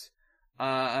Fighters.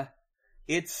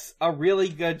 It's a really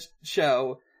good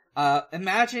show.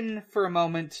 Imagine for a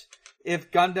moment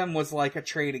if Gundam was like a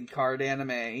trading card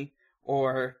anime,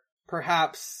 or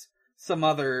perhaps some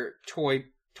other toy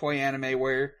anime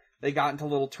where they got into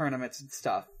little tournaments and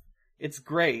stuff. It's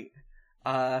great.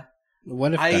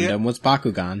 What if Gundam was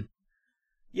Bakugan?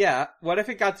 Yeah, what if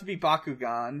it got to be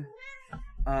Bakugan?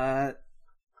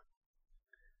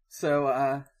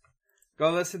 So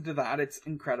go listen to that. It's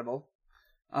incredible.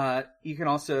 You can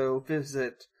also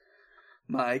visit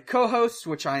my co-host,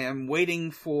 which I am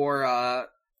waiting for,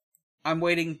 I'm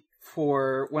waiting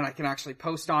for when I can actually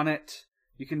post on it.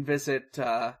 You can visit,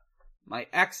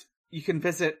 you can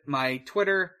visit my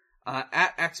Twitter,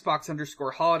 at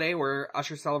Xbox_holiday, where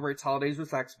Usher celebrates holidays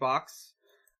with Xbox.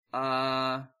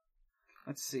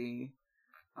 Let's see.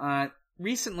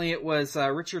 Recently it was,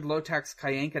 Richard Lotek's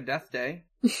Kayanka Death Day.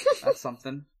 That's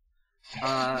something.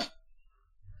 I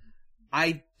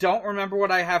don't remember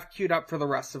what I have queued up for the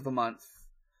rest of the month.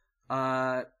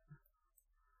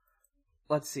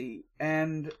 Let's see.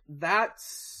 And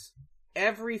that's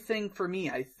everything for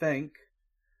me, I think.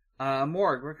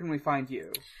 Morg, where can we find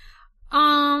you?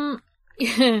 I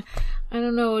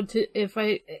don't know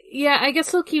I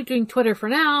guess I'll keep doing Twitter for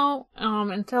now,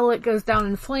 until it goes down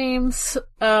in flames.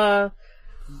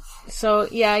 So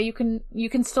yeah, you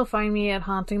can still find me at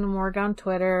Haunting the Morgue on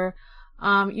Twitter.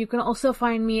 You can also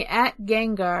find me at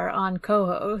Gengar on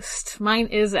co-host. Mine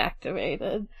is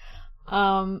activated.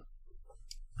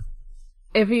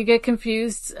 If you get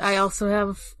confused, I also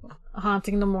have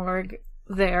Haunting the Morgue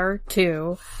there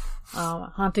too.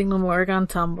 Haunting the Morgue on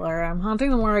Tumblr. I'm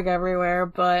Haunting the Morgue everywhere,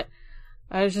 but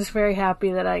I was just very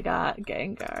happy that I got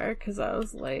Gengar, cause I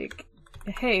was like,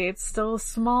 hey, it's still a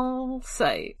small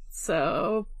site,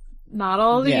 so not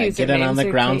all the usernames get it on the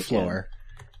ground taken. floor.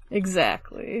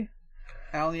 Exactly.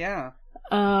 Hell yeah.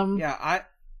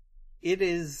 It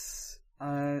is,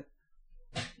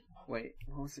 wait,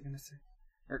 what was I gonna say?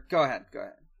 Go ahead.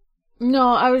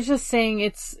 No, I was just saying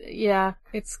it's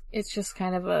just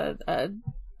kind of a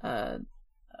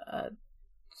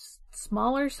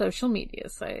smaller social media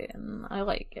site, and I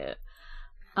like it.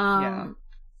 And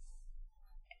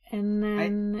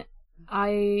then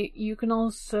you can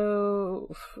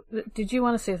also, did you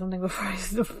want to say something before I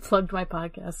plugged my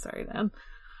podcast? Sorry, Dan.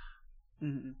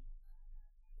 Mm-hmm.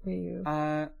 Were you?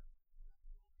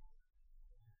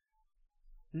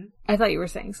 Hmm? I thought you were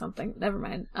saying something. Never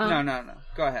mind. No.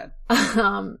 Go ahead.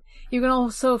 You can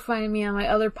also find me on my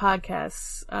other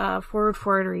podcasts, Forward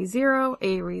ReZero,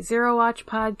 a ReZero Watch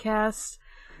podcast,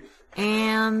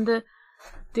 and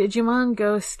Digimon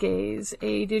Ghost Gaze,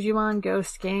 a Digimon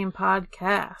Ghost Game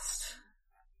podcast.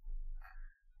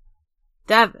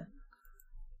 Devin.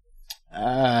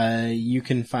 You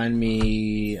can find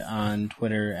me on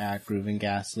Twitter at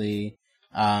GroovinGhastly.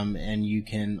 And you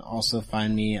can also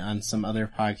find me on some other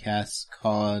podcasts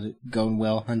called Going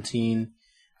Whale Hunting,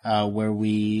 where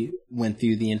we went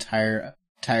through the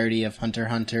entirety of Hunter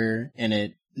x Hunter, and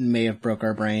it may have broke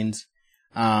our brains.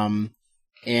 And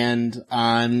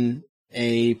on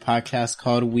a podcast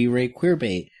called We Rate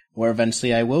Queerbait, where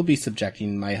eventually I will be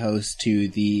subjecting my host to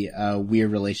the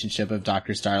weird relationship of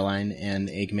Dr. Starline and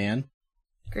Eggman.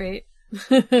 Great.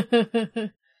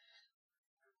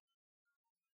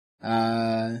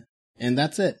 And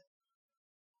that's it.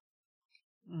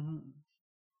 Mm-hmm.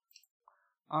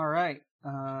 All right.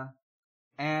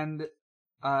 And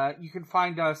you can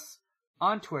find us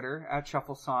on Twitter at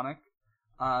ShuffleSonic.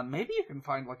 Maybe you can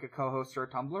find like a co-host or a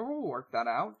Tumblr. We'll work that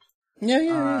out.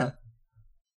 Yeah.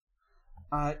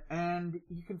 And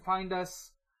you can find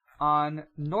us on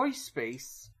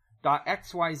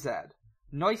Noisepace.xyz.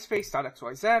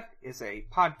 Noisepace.xyz is a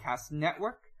podcast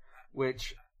network,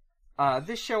 which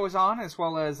this show is on, as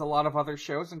well as a lot of other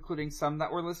shows, including some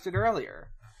that were listed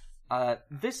earlier.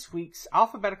 This week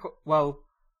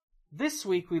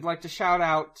we'd like to shout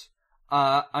out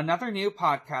another new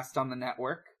podcast on the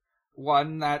network,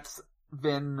 one that's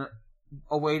been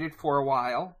awaited for a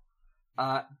while,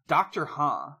 Dr.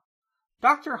 Ha.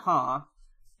 Dr. Ha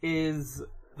is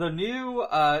the new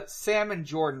Sam and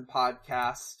Jordan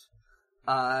podcast.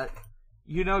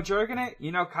 You know Jurgen,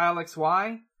 you know Kyle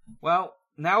XY? Well,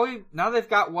 now they've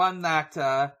got one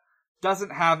that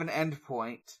doesn't have an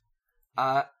endpoint,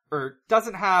 or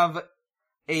doesn't have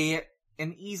an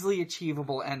easily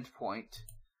achievable endpoint.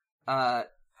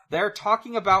 They're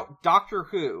talking about Doctor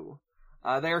Who.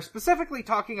 They are specifically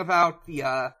talking about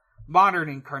the modern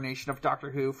incarnation of Doctor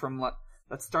Who from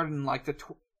that started in like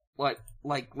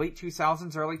late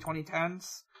 2000s, early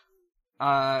 2010s.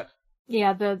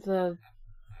 Yeah, the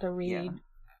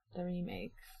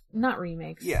remake, not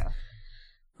remakes. Yeah.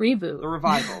 Reboot. The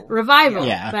revival. Revival.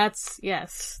 Yeah. That's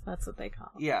what they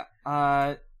call it.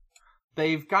 Yeah.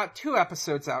 They've got 2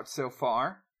 episodes out so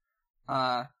far.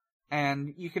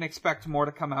 And you can expect more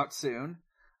to come out soon.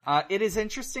 It is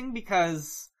interesting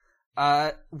because,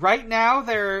 right now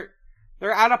they're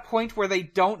at a point where they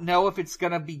don't know if it's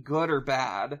gonna be good or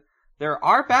bad. There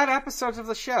are bad episodes of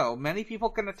the show. Many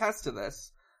people can attest to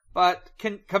this. But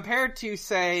compared to,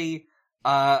 say,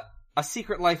 A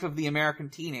Secret Life of the American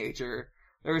Teenager,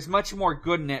 there is much more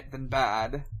good in it than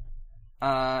bad.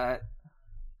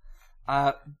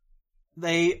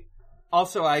 They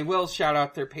also, I will shout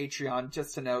out their Patreon,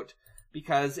 just to note,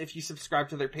 because if you subscribe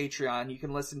to their Patreon, you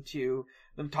can listen to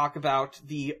them talk about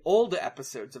the old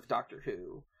episodes of Doctor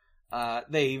Who.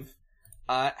 They've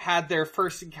had their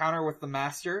first encounter with the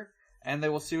Master, and they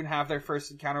will soon have their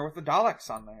first encounter with the Daleks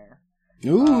on there.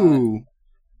 Ooh.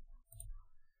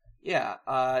 Yeah,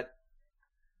 I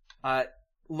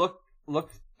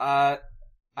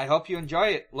hope you enjoy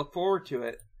it. Look forward to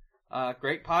it.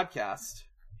 Great podcast.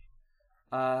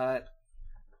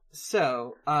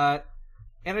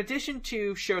 In addition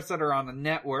to shows that are on the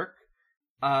network,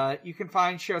 you can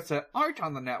find shows that aren't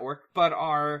on the network, but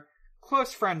are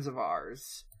close friends of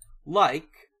ours.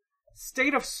 Like,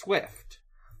 State of Swift.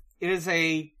 It is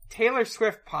a Taylor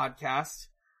Swift podcast,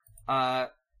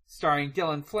 starring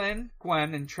Dylan Flynn,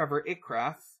 Gwen, and Trevor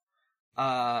Ickrath.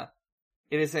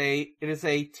 It is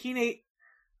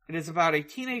about a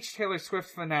teenage Taylor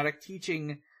Swift fanatic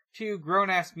teaching 2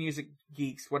 grown-ass music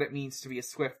geeks what it means to be a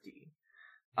Swiftie.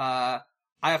 I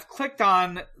have clicked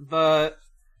on the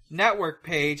network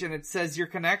page and it says your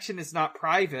connection is not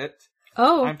private.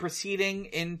 Oh. I'm proceeding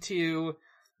into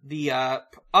the, the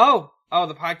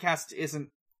podcast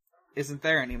isn't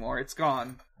there anymore. It's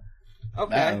gone.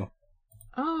 Okay. Uh-oh.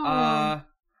 Oh.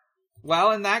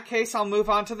 Well, in that case, I'll move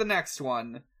on to the next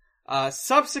one.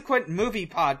 Subsequent Movie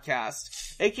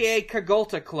Podcast, aka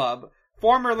Kagulta Club,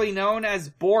 formerly known as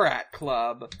Borat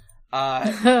Club,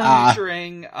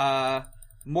 featuring,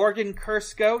 Morgan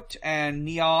Kursgoat and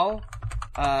Niall,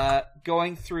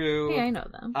 going through, Hey, I know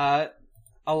them.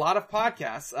 a lot of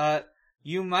podcasts.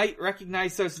 You might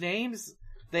recognize those names.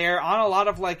 They're on a lot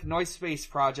of, Noise Space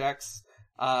projects.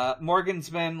 Morgan's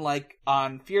been,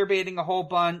 on Fear Baiting a whole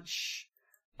bunch.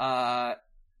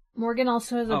 Morgan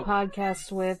also has a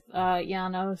podcast with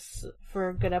Janos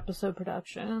for Good Episode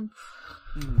Production.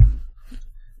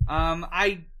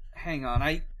 Hang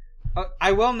on.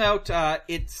 I will note, hang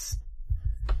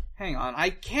on. I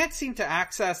can't seem to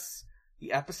access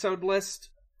the episode list.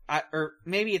 Or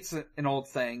maybe it's an old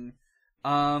thing.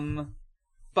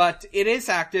 But it is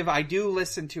active. I do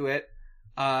listen to it.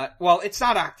 Well, it's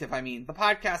not active. I mean, the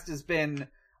podcast has been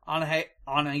on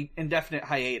an indefinite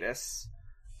hiatus.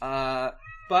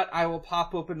 But I will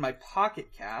pop open my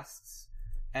Pocket Casts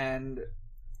and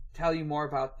tell you more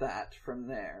about that from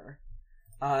there.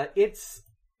 It's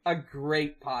a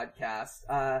great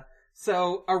podcast.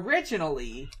 So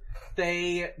originally,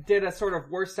 they did a sort of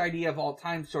worst idea of all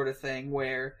time sort of thing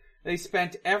where they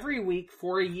spent every week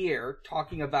for a year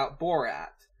talking about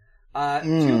Borat.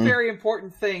 Two very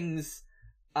important things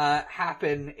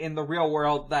happen in the real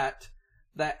world that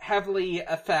heavily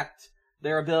affect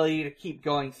their ability to keep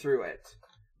going through it.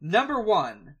 Number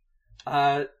one,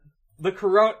 the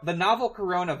novel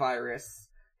coronavirus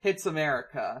hits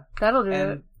America. That'll do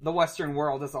and it. The Western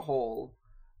world as a whole.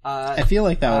 I feel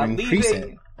like that would increase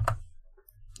it.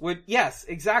 Yes,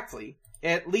 exactly.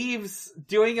 It leaves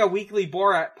doing a weekly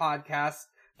Borat podcast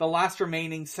the last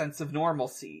remaining sense of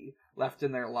normalcy left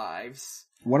in their lives.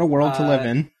 What a world to live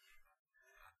in.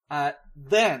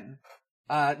 Then,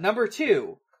 number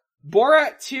two,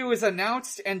 Borat 2 is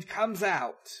announced and comes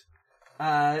out.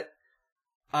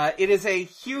 It is a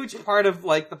huge part of,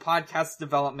 like, the podcast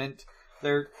development.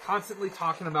 They're constantly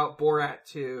talking about Borat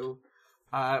 2,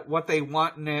 what they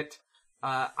want in it.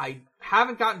 I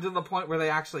haven't gotten to the point where they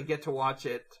actually get to watch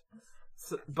it,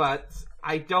 but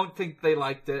I don't think they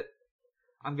liked it.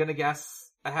 I'm gonna guess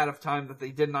ahead of time that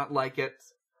they did not like it.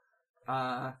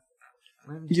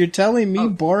 You're telling me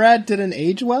Borat didn't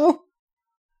age well?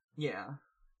 Yeah.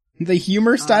 The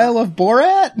humor style of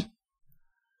Borat?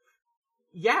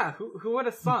 Yeah, who would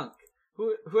have thunk?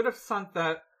 Who would have thunk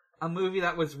that a movie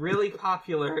that was really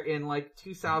popular in, like,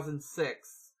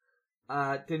 2006,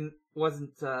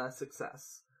 wasn't a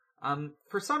success.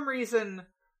 For some reason,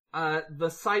 the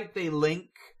site they link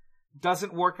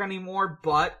doesn't work anymore,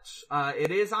 but,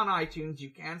 it is on iTunes,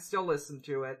 you can still listen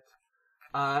to it.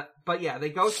 But yeah,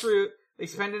 they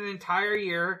spend an entire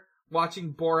year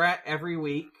watching Borat every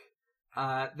week.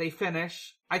 They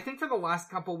finish. I think for the last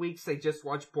couple weeks they just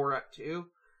watched Borat 2.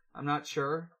 I'm not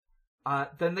sure.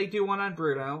 Then they do one on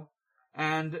Bruno.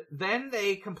 And then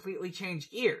they completely change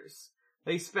gears.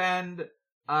 They spend,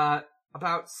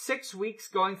 about 6 weeks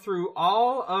going through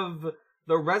all of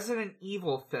the Resident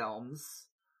Evil films.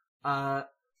 Oh,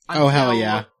 hell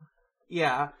yeah.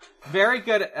 Yeah. Very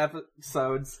good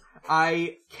episodes.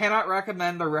 I cannot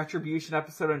recommend the Retribution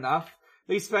episode enough.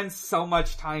 They spend so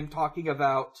much time talking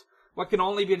about what can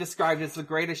only be described as the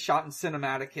greatest shot in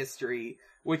cinematic history,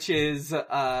 which is,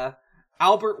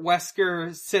 Albert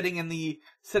Wesker sitting in the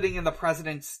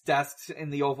president's desk in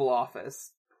the Oval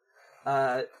Office.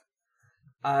 Then,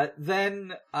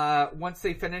 once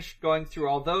they finish going through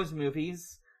all those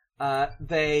movies,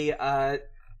 they,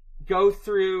 go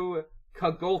through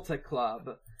Kagolta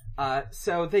Club.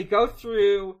 So they go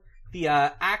through the,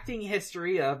 acting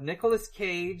history of Nicolas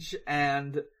Cage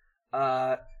and,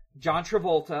 John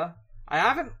Travolta.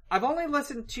 I've only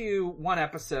listened to one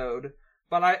episode,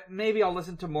 but maybe I'll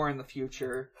listen to more in the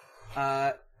future.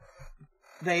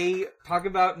 They talk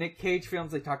about Nick Cage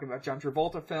films, they talk about John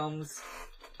Travolta films,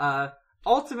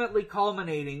 ultimately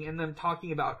culminating in them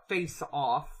talking about Face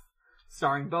Off,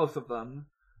 starring both of them.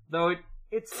 Though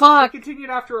it continued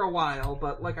after a while,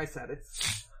 but like I said,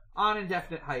 it's on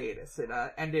indefinite hiatus. It,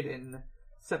 ended in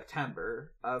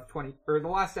September of the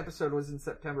last episode was in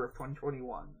September of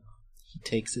 2021. He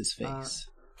takes his face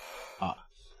off.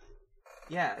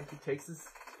 Yeah, he takes his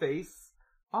face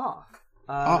off.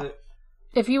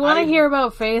 If you want to hear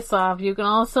about Face Off, you can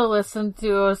also listen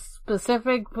to a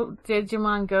specific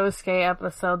Digimon Gosuke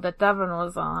episode that Devin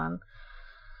was on.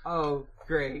 Oh,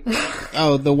 great.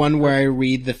 Oh, the one where I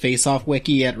read the Face Off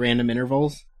wiki at random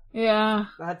intervals? Yeah.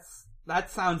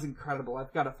 That sounds incredible.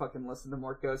 I've got to fucking listen to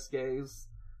more Gosuke's.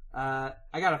 I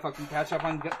gotta fucking catch up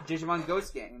on Digimon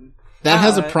Ghost Game. That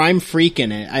has a prime freak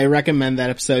in it. I recommend that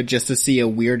episode just to see a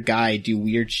weird guy do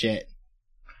weird shit.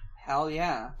 Hell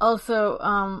yeah. Also,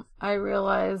 I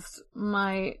realized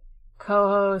my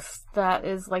co-host that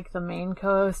is like the main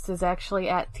co-host is actually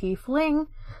at Tiefling,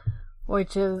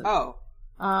 which is... Oh.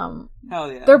 Hell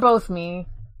yeah. They're both me.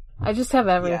 I just have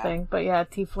everything, but yeah,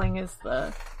 Tiefling is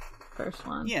the first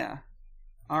one. Yeah.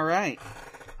 Alright.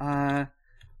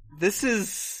 This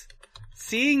is...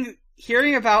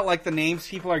 Hearing about, like, the names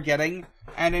people are getting,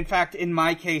 and in fact, in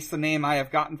my case, the name I have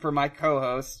gotten for my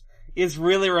co-host, is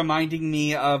really reminding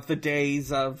me of the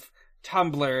days of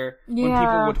Tumblr, when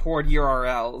people would hoard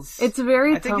URLs. It's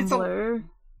very Tumblr.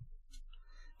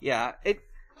 Yeah,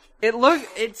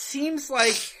 it seems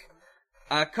like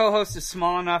co-host is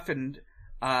small enough and,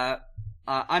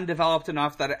 undeveloped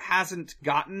enough that it hasn't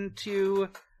gotten to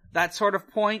that sort of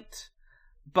point,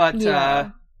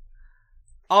 but,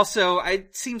 also,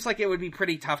 it seems like it would be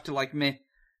pretty tough to, like,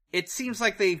 it seems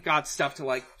like they've got stuff to,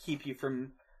 like, keep you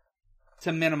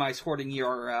to minimize hoarding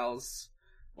URLs.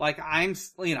 Like,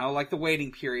 like the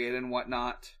waiting period and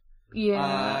whatnot.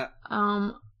 Yeah.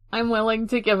 I'm willing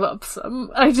to give up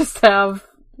some. I just have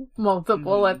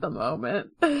multiple at the moment.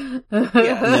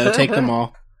 No, take them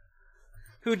all.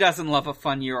 Who doesn't love a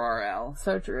fun URL?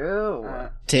 So true.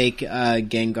 Take,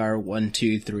 Gengar 1,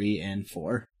 2, 3, and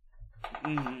 4.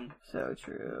 Mm-hmm. So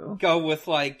true. Go with,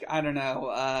 like, I don't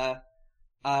know,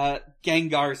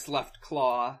 Gengar's left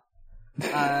claw.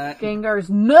 Gengar's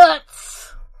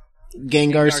nuts!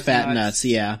 Gengar's fat nuts,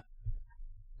 yeah.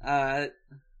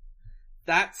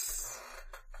 That's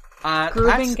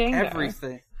Gengar.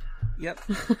 everything. Yep.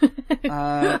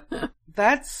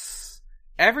 That's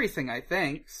everything, I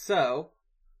think. So,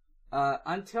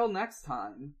 until next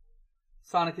time,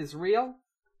 Sonic is real?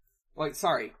 Wait,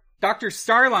 sorry. Dr.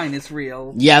 Starline is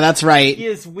real. Yeah, that's right. He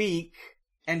is weak,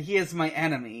 and he is my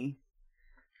enemy.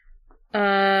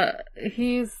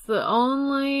 He's the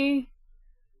only...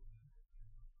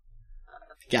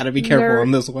 Gotta be careful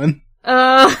on this one.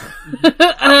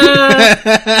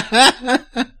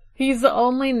 He's the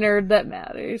only nerd that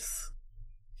matters.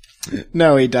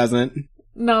 No, he doesn't.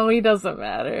 No, he doesn't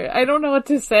matter. I don't know what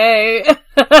to say.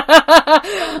 Good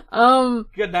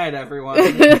night, everyone.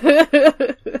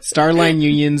 Starline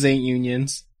unions ain't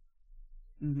unions.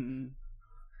 Mm-hmm.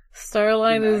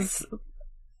 Starline is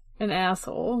an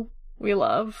asshole. We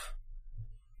love.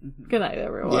 Mm-hmm. Good night,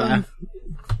 everyone. Yeah.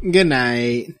 Good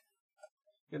night.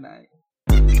 Good night.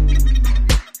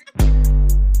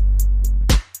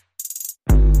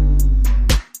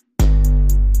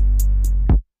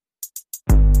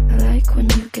 I like when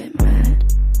you get mad.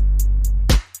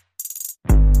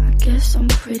 I guess I'm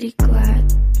pretty glad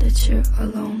that you're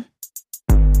alone.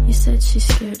 You said she's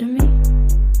scared of me?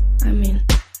 I mean,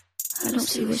 I don't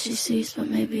see what she sees, but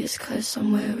maybe it's 'cause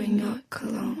I'm wearing your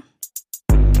cologne.